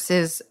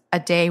 versus a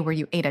day where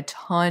you ate a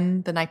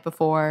ton the night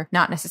before,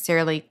 not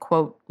necessarily,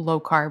 quote, low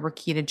carb or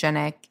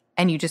ketogenic,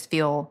 and you just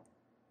feel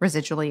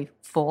residually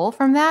full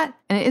from that.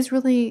 And it is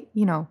really,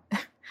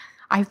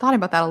 I've thought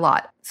about that a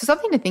lot. So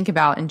something to think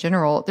about in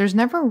general, there's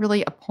never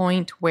really a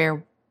point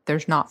where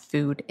there's not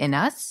food in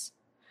us.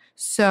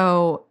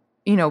 So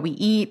we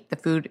eat, the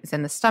food is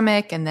in the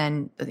stomach and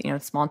then, the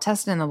small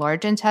intestine and the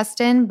large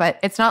intestine, but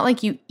it's not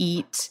like you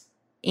eat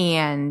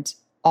and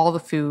all the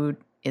food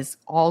is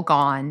all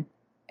gone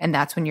and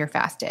that's when you're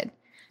fasted.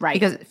 Right.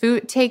 Because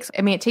food takes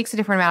a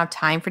different amount of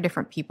time for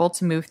different people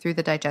to move through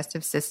the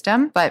digestive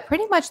system, but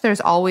pretty much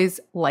there's always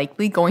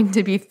likely going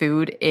to be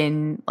food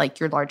in like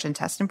your large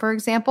intestine, for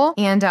example.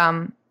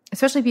 And,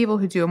 especially people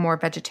who do a more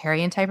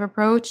vegetarian type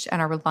approach and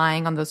are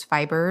relying on those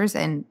fibers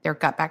and their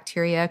gut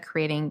bacteria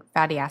creating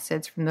fatty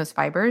acids from those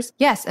fibers.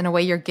 Yes, in a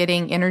way, you're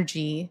getting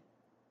energy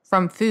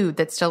from food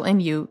that's still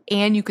in you,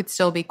 and you could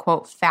still be,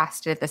 quote,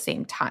 fasted at the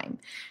same time.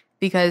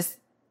 Because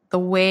the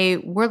way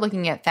we're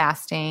looking at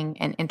fasting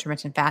and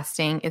intermittent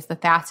fasting is the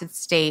fasted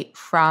state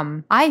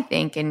from, I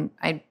think, and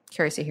I'm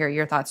curious to hear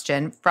your thoughts,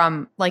 Jen,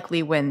 from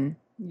likely when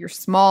your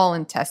small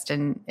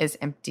intestine is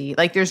empty.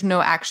 Like there's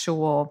no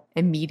actual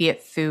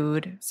immediate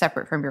food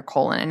separate from your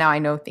colon. And now I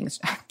know things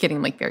are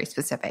getting like very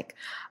specific.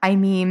 I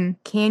mean,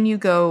 can you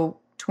go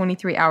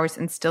 23 hours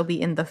and still be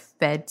in the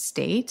fed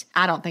state?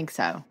 I don't think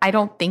so. I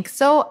don't think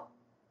so.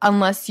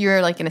 Unless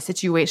you're like in a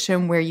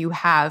situation where you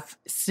have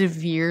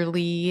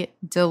severely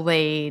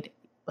delayed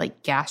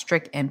like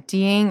gastric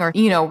emptying or,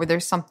 where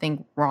there's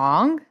something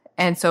wrong.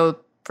 And so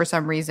for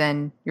some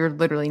reason, you're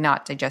literally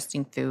not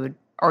digesting food,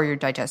 or you're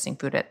digesting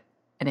food at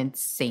an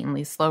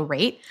insanely slow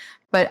rate.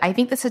 But I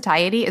think the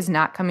satiety is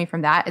not coming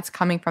from that. It's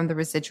coming from the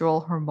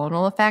residual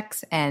hormonal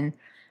effects and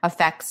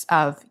effects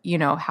of,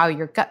 how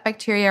your gut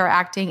bacteria are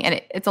acting.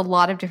 And it's a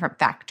lot of different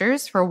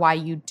factors for why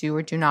you do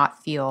or do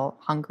not feel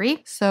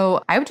hungry.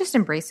 So I would just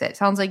embrace it. It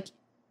sounds like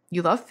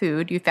you love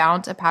food. You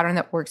found a pattern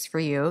that works for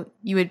you.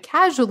 You would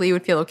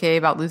feel okay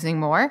about losing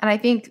more. And I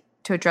think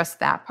to address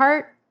that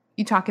part,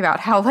 you talk about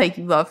how like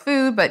you love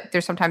food, but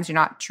there's sometimes you're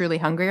not truly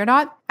hungry or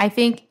not. I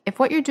think if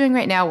what you're doing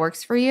right now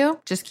works for you,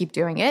 just keep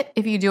doing it.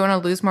 If you do want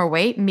to lose more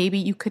weight, maybe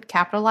you could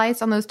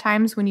capitalize on those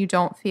times when you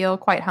don't feel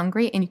quite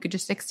hungry and you could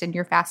just extend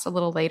your fast a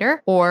little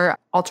later. Or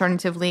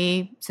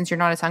alternatively, since you're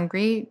not as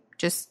hungry,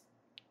 just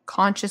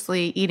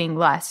consciously eating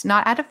less,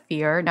 not out of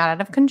fear, not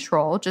out of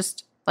control,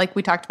 just like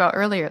we talked about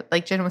earlier,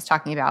 like Jen was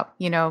talking about,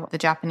 the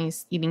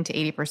Japanese eating to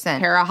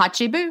 80%.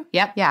 Harahachibu.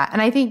 Yep. Yeah.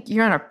 And I think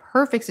you're in a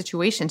perfect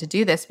situation to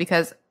do this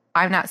because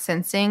I'm not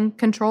sensing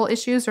control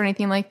issues or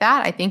anything like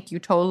that. I think you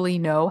totally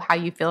know how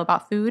you feel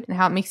about food and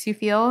how it makes you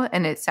feel.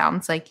 And it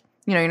sounds like,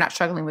 you're not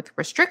struggling with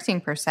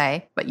restricting per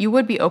se, but you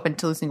would be open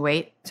to losing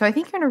weight. So I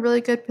think you're in a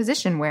really good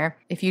position where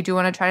if you do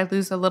want to try to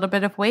lose a little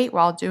bit of weight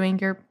while doing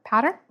your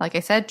pattern, like I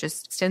said,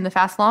 just extend the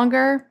fast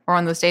longer, or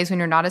on those days when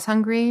you're not as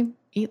hungry,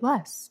 eat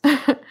less.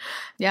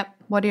 Yep.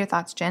 What are your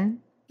thoughts, Jen?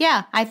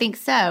 Yeah, I think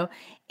so.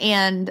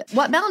 And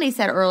what Melanie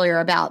said earlier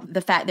about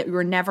the fact that we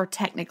were never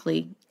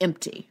technically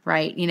empty,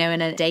 right? In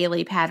a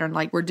daily pattern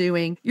like we're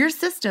doing, your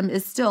system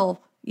is still,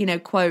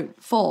 quote,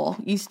 full.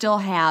 You still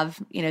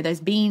have, those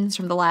beans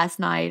from the last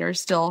night are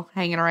still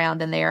hanging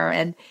around in there.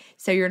 And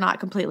so you're not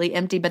completely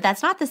empty, but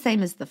that's not the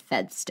same as the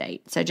fed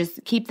state. So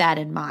just keep that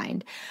in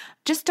mind.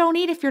 just don't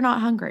eat if you're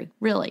not hungry,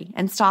 really,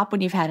 and stop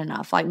when you've had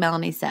enough, like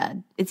Melanie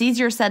said. It's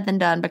easier said than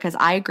done because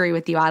I agree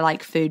with you. I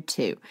like food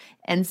too.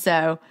 And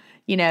so,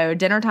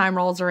 dinner time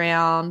rolls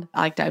around.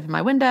 I like to open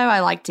my window.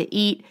 I like to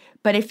eat.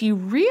 But if you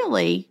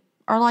really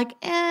are like,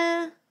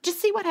 just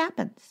see what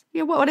happens.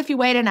 What if you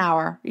wait an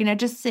hour?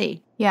 Just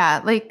see.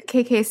 Yeah, like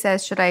KK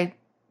says, should I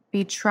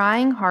be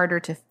trying harder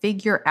to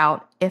figure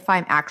out if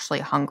I'm actually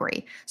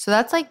hungry? So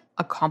that's like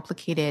a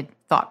complicated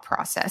thought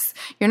process.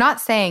 You're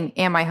not saying,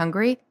 am I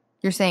hungry?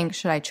 You're saying,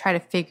 should I try to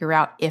figure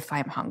out if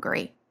I'm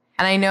hungry?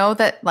 And I know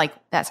that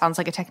that sounds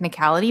like a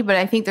technicality, but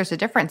I think there's a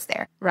difference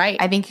there. Right.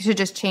 I think you should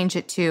just change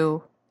it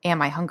to,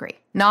 am I hungry?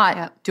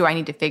 Not, do I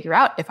need to figure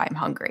out if I'm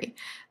hungry?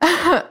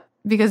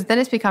 Because then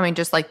it's becoming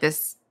just like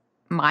this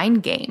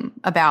mind game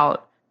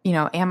about,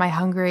 am I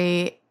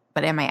hungry?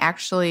 But am I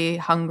actually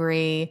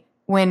hungry?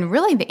 When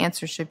really the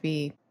answer should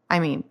be,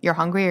 you're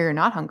hungry or you're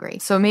not hungry.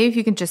 So maybe if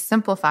you can just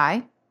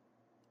simplify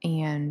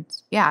and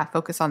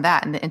focus on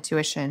that and the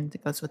intuition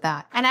that goes with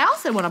that. And I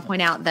also want to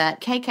point out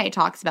that KK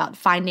talks about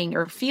finding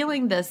or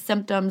feeling the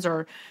symptoms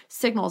or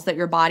signals that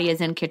your body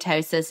is in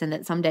ketosis and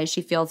that some days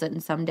she feels it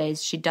and some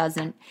days she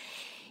doesn't.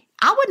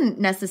 I wouldn't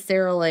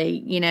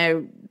necessarily,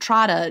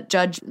 try to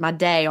judge my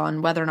day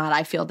on whether or not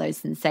I feel those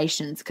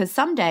sensations, because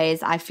some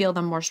days I feel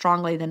them more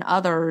strongly than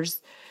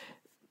others.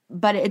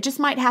 But it just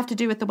might have to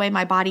do with the way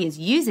my body is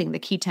using the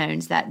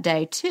ketones that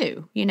day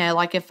too.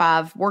 Like if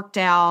I've worked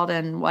out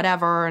and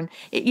whatever, and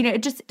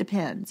it just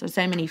depends. There's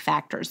so many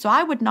factors. So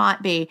I would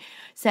not be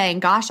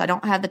saying, gosh, I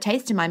don't have the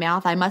taste in my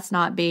mouth. I must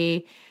not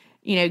be,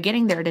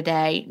 getting there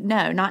today.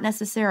 No, not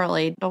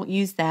necessarily. Don't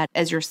use that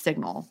as your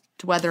signal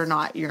to whether or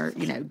not you're,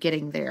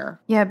 getting there.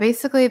 Yeah,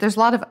 basically there's a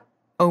lot of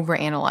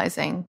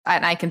overanalyzing.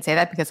 And I can say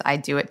that because I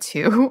do it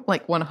too,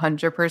 like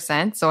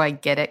 100%. So I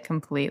get it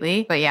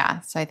completely. But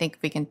so I think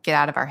we can get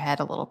out of our head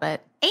a little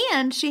bit.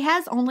 And she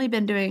has only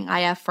been doing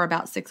IF for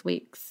about 6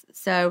 weeks.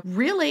 So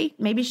really,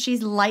 maybe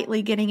she's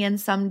lightly getting in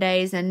some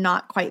days and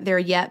not quite there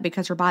yet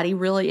because her body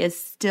really is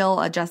still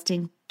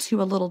adjusting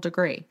to a little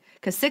degree.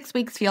 Because 6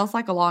 weeks feels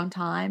like a long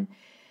time,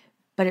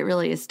 but it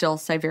really is still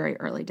so very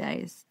early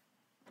days.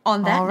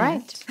 On that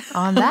note.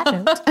 On that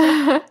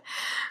note.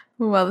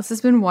 Well, this has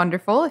been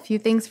wonderful. A few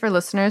things for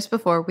listeners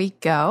before we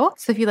go.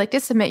 So if you'd like to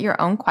submit your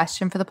own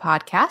question for the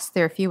podcast,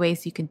 there are a few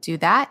ways you can do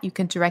that. You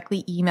can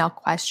directly email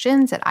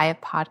questions at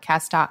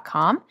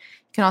ifpodcast.com.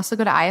 You can also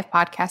go to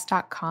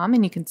ifpodcast.com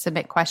and you can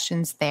submit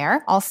questions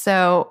there.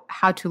 Also,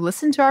 how to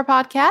listen to our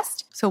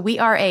podcast. So we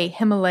are a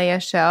Himalaya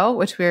show,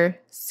 which we're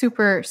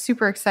super,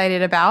 super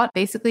excited about.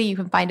 Basically, you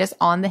can find us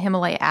on the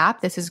Himalaya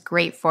app. This is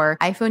great for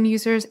iPhone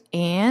users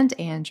and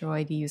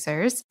Android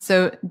users.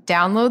 So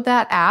download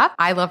that app.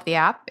 I love the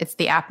app. It's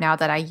the app now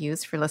that I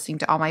use for listening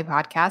to all my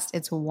podcasts.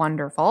 It's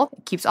wonderful.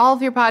 It keeps all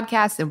of your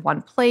podcasts in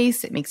one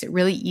place. It makes it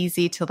really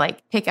easy to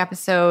pick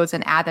episodes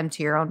and add them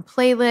to your own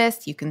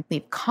playlist. You can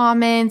leave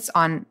comments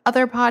on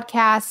other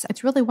podcasts.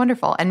 It's really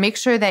wonderful. And make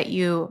sure that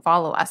you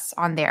follow us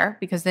on there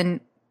because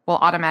then will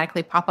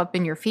automatically pop up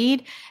in your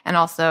feed. And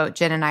also,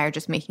 Jen and I are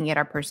just making it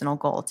our personal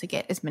goal to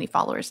get as many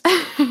followers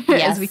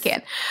as we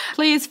can.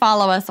 Please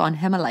follow us on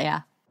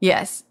Himalaya.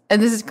 Yes.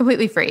 And this is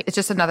completely free. It's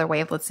just another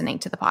way of listening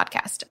to the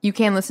podcast. You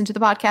can listen to the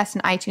podcast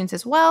in iTunes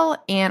as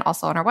well and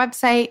also on our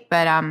website.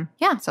 But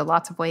so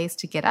lots of ways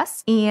to get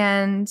us.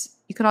 And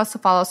you can also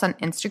follow us on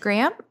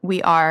Instagram.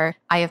 We are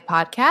IF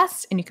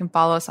Podcast. And you can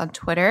follow us on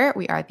Twitter.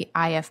 We are the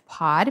IF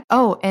Pod.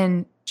 Oh,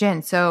 and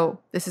Jen, so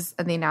this is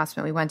the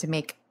announcement we wanted to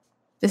make.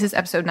 This is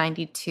episode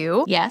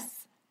 92.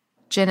 Yes.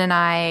 Jen and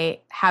I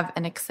have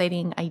an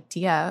exciting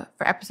idea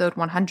for episode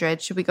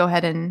 100. Should we go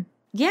ahead and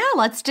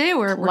let's do.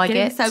 We're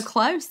getting so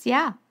close.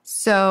 Yeah.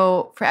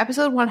 So for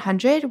episode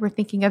 100, we're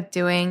thinking of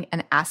doing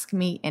an Ask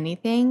Me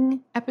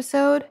Anything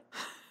episode.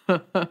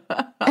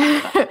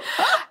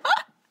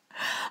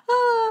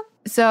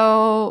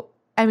 So,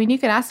 you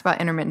can ask about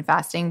intermittent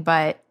fasting,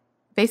 but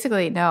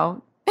basically,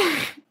 no.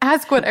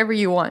 Ask whatever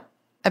you want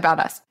about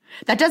us.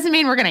 That doesn't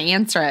mean we're going to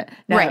answer it.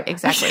 No. Right,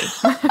 exactly.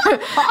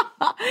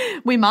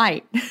 We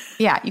might.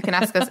 Yeah, you can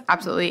ask us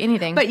absolutely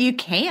anything. But you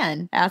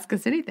can ask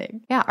us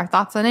anything. Yeah, our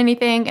thoughts on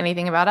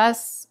anything about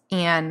us.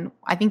 And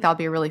I think that'll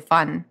be a really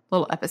fun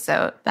little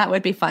episode. That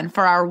would be fun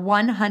for our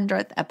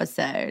 100th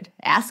episode.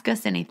 Ask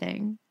us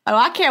anything. Oh,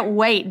 I can't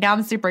wait. Now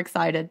I'm super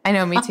excited. I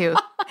know, me too.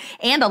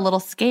 And a little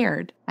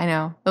scared. I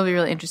know. It'll be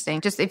really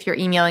interesting. Just if you're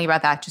emailing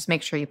about that, just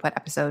make sure you put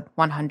episode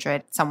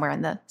 100 somewhere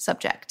in the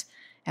subject.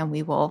 And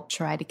we will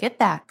try to get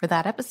that for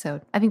that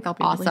episode. I think that'll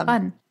be really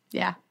fun.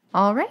 Yeah.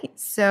 All right.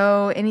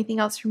 So anything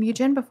else from you,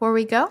 Jen, before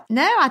we go?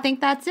 No, I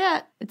think that's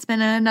it. It's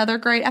been another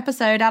great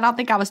episode. I don't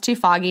think I was too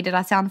foggy. Did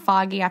I sound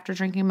foggy after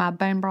drinking my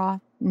bone broth?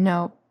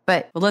 No,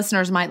 but the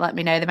listeners might let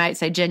me know. They might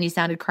say, Jen, you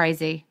sounded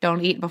crazy.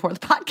 Don't eat before the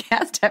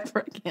podcast ever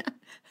again.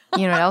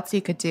 You know what else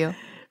you could do?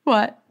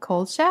 What?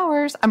 Cold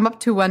showers. I'm up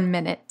to 1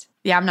 minute.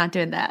 Yeah, I'm not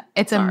doing that.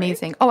 It's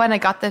amazing. Oh, and I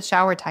got the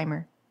shower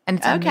timer. And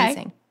it's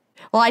amazing.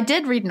 Well, I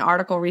did read an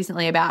article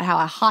recently about how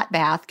a hot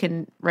bath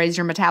can raise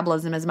your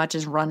metabolism as much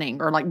as running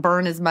or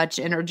burn as much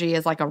energy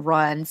as a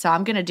run. So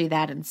I'm going to do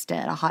that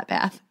instead, a hot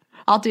bath.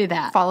 I'll do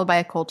that. Followed by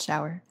a cold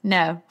shower.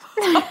 No.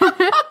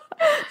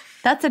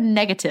 That's a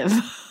negative.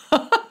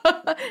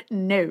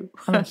 No.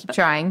 I'm going to keep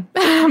trying.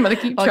 I'm going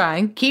to keep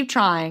trying. Keep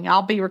trying.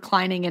 I'll be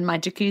reclining in my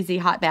jacuzzi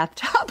hot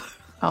bathtub.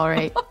 All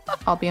right.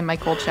 I'll be in my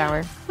cold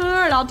shower. All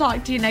right. I'll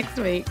talk to you next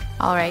week.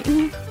 All right.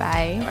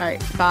 Bye. All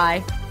right.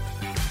 Bye.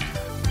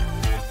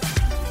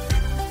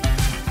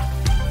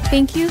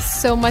 Thank you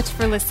so much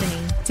for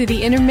listening to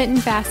the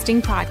Intermittent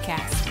Fasting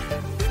Podcast.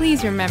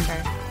 Please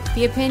remember,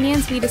 the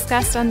opinions we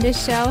discussed on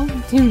this show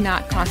do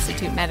not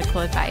constitute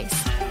medical advice.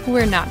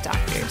 We're not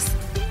doctors.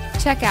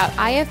 Check out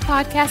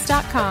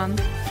ifpodcast.com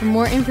for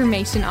more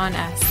information on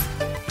us.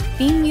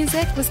 Theme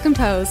music was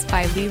composed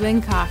by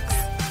Leland Cox.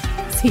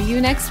 See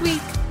you next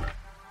week.